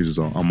Austin Reeves is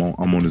on, I'm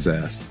on his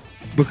ass.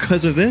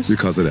 Because of this?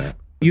 Because of that.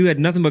 You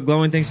had nothing but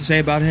glowing things to say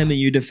about him, and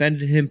you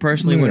defended him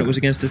personally when it was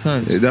against the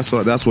Suns.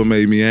 That's what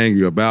made me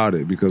angry about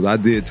it, because I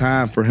did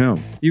time for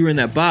him. You were in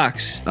that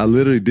box. I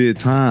literally did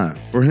time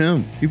for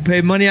him. You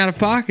paid money out of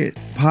pocket.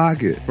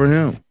 For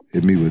him.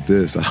 Hit me with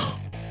this.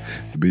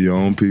 Be your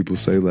own people,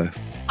 say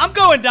less. I'm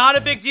going not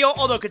a big deal,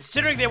 although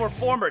considering they were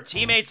former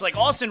teammates, like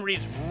Austin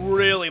Reeves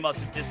really must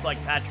have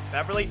disliked Patrick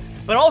Beverley.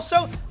 But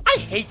also, I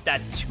hate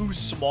that too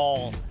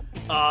small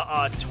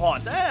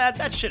taunt.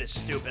 That shit is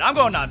stupid. I'm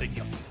going not a big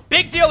deal.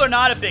 Big deal or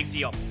not a big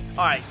deal?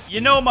 All right, you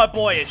know my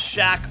boy is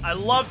Shaq. I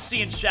loved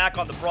seeing Shaq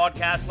on the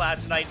broadcast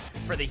last night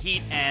for the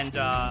Heat and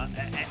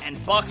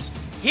Bucks.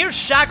 Here's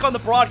Shaq on the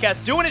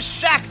broadcast doing his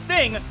Shaq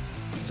thing.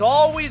 He's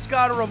always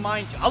got to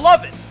remind you. I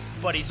love it,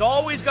 but he's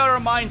always got to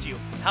remind you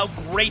how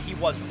great he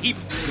was.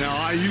 Now,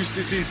 I used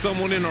to see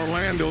someone in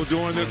Orlando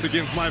doing this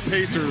against my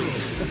Pacers,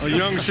 a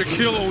young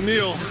Shaquille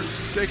O'Neal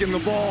taking the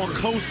ball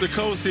coast to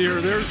coast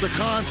here. There's the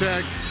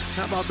contact.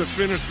 How about the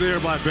finish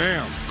there by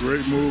Bam?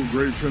 Great move,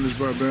 great finish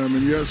by Bam.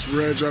 And yes,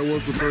 Reg, I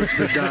was the first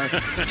big guy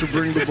to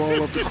bring the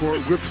ball up the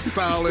court with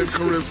style and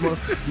charisma.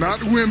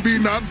 Not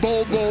Wemby, not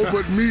Bobo,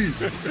 but me.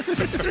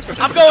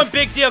 I'm going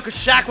big deal because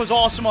Shaq was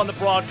awesome on the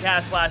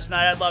broadcast last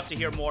night. I'd love to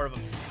hear more of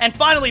him. And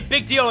finally,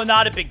 big deal or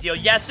not a big deal.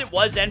 Yes, it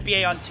was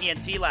NBA on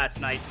TNT last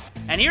night.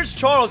 And here's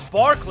Charles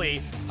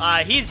Barkley.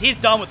 He's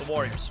done with the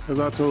Warriors. As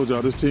I told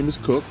y'all, this team is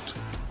cooked.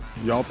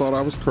 Y'all thought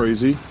I was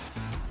crazy.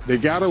 They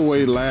got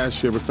away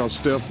last year because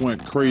Steph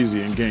went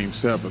crazy in Game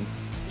 7.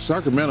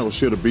 Sacramento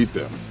should have beat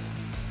them.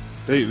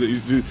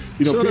 Should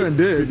have and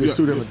did. It's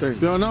two different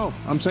things. No,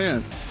 I'm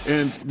saying.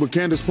 And with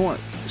Candace's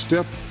point,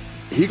 Steph,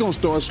 he going to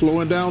start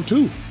slowing down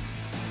too.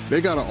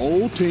 They got an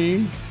old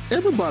team.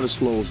 Everybody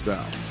slows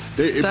down.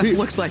 Steph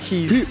looks like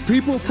he's...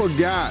 People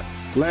forgot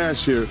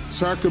last year,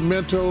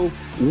 Sacramento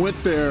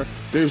went there.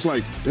 They was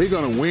like, they're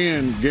going to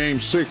win Game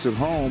 6 at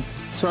home.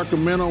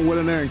 Sacramento went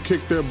in there and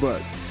kicked their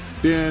butt.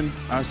 Then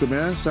I said,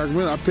 man,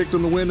 Sacramento, I picked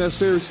them to win that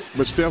series,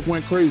 but Steph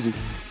went crazy.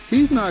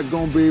 He's not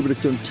going to be able to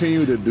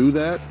continue to do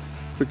that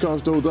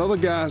because those other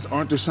guys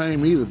aren't the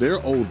same either.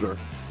 They're older.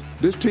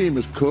 This team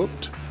is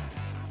cooked.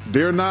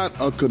 They're not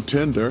a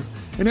contender.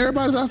 And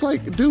everybody's, I was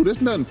like, dude,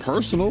 it's nothing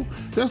personal.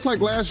 That's like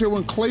last year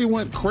when Clay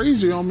went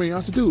crazy on me.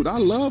 I said, dude, I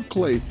love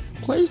Clay.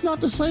 Clay's not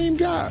the same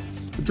guy.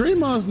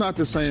 Draymond's not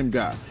the same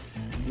guy.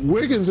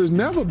 Wiggins has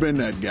never been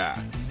that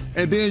guy.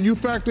 And then you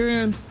factor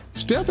in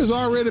Steph has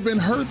already been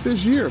hurt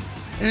this year.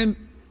 And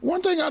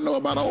one thing I know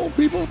about old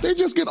people, they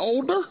just get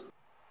older.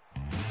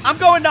 I'm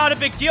going not a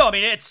big deal. I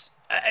mean,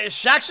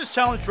 Shaq's just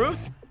telling the truth.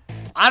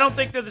 I don't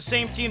think they're the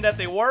same team that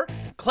they were.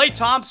 Klay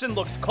Thompson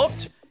looks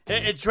cooked.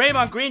 It's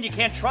Draymond Green. You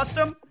can't trust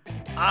him.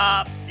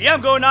 Yeah,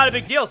 I'm going not a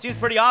big deal. Seems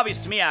pretty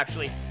obvious to me,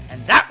 actually.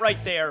 And that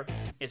right there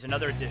is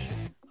another edition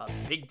of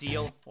Big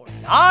Deal or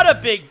Not a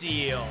Big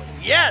Deal.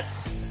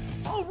 Yes.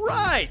 All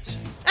right.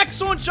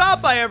 Excellent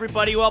job by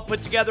everybody who helped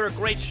put together a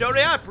great show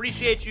today. I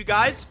appreciate you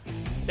guys.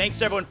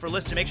 Thanks, everyone, for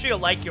listening. Make sure you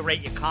like, you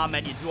rate, you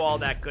comment, you do all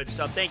that good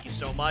stuff. Thank you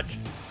so much.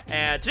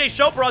 And today's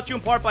show brought to you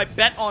in part by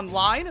Bet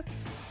Online.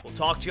 We'll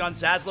talk to you on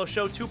Zaslow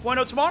Show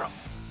 2.0 tomorrow.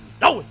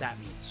 You know what that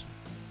means.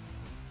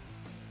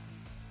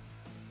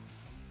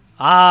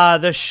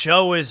 The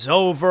show is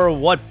over.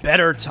 What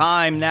better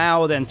time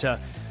now than to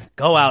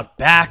go out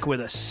back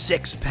with a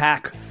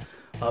six-pack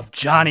of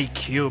Johnny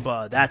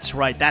Cuba. That's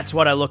right. That's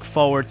what I look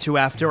forward to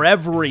after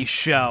every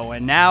show.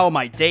 And now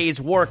my day's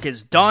work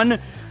is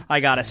done. I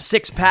got a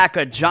six-pack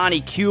of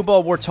Johnny Cuba.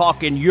 We're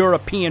talking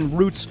European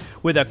roots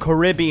with a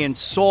Caribbean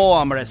soul.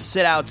 I'm going to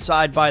sit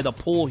outside by the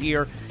pool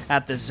here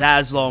at the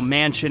Zaslow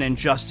Mansion and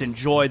just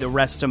enjoy the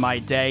rest of my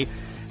day.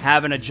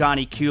 Having a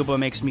Johnny Cuba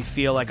makes me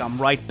feel like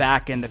I'm right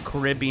back in the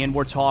Caribbean.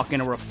 We're talking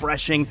a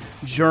refreshing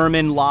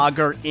German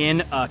lager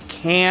in a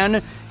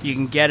can. You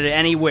can get it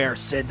anywhere.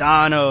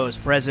 Sedano's,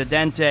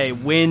 Presidente,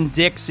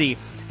 Winn-Dixie.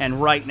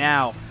 And right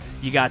now,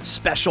 you got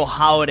special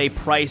holiday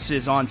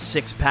prices on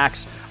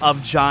six-packs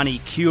of Johnny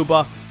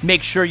Cuba.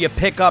 Make sure you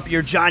pick up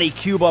your Johnny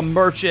Cuba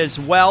merch as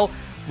well.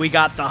 We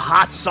got the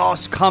hot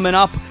sauce coming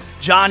up.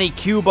 Johnny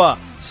Cuba,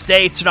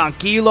 stay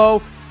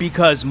tranquilo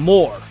because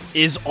more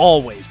is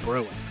always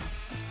brewing.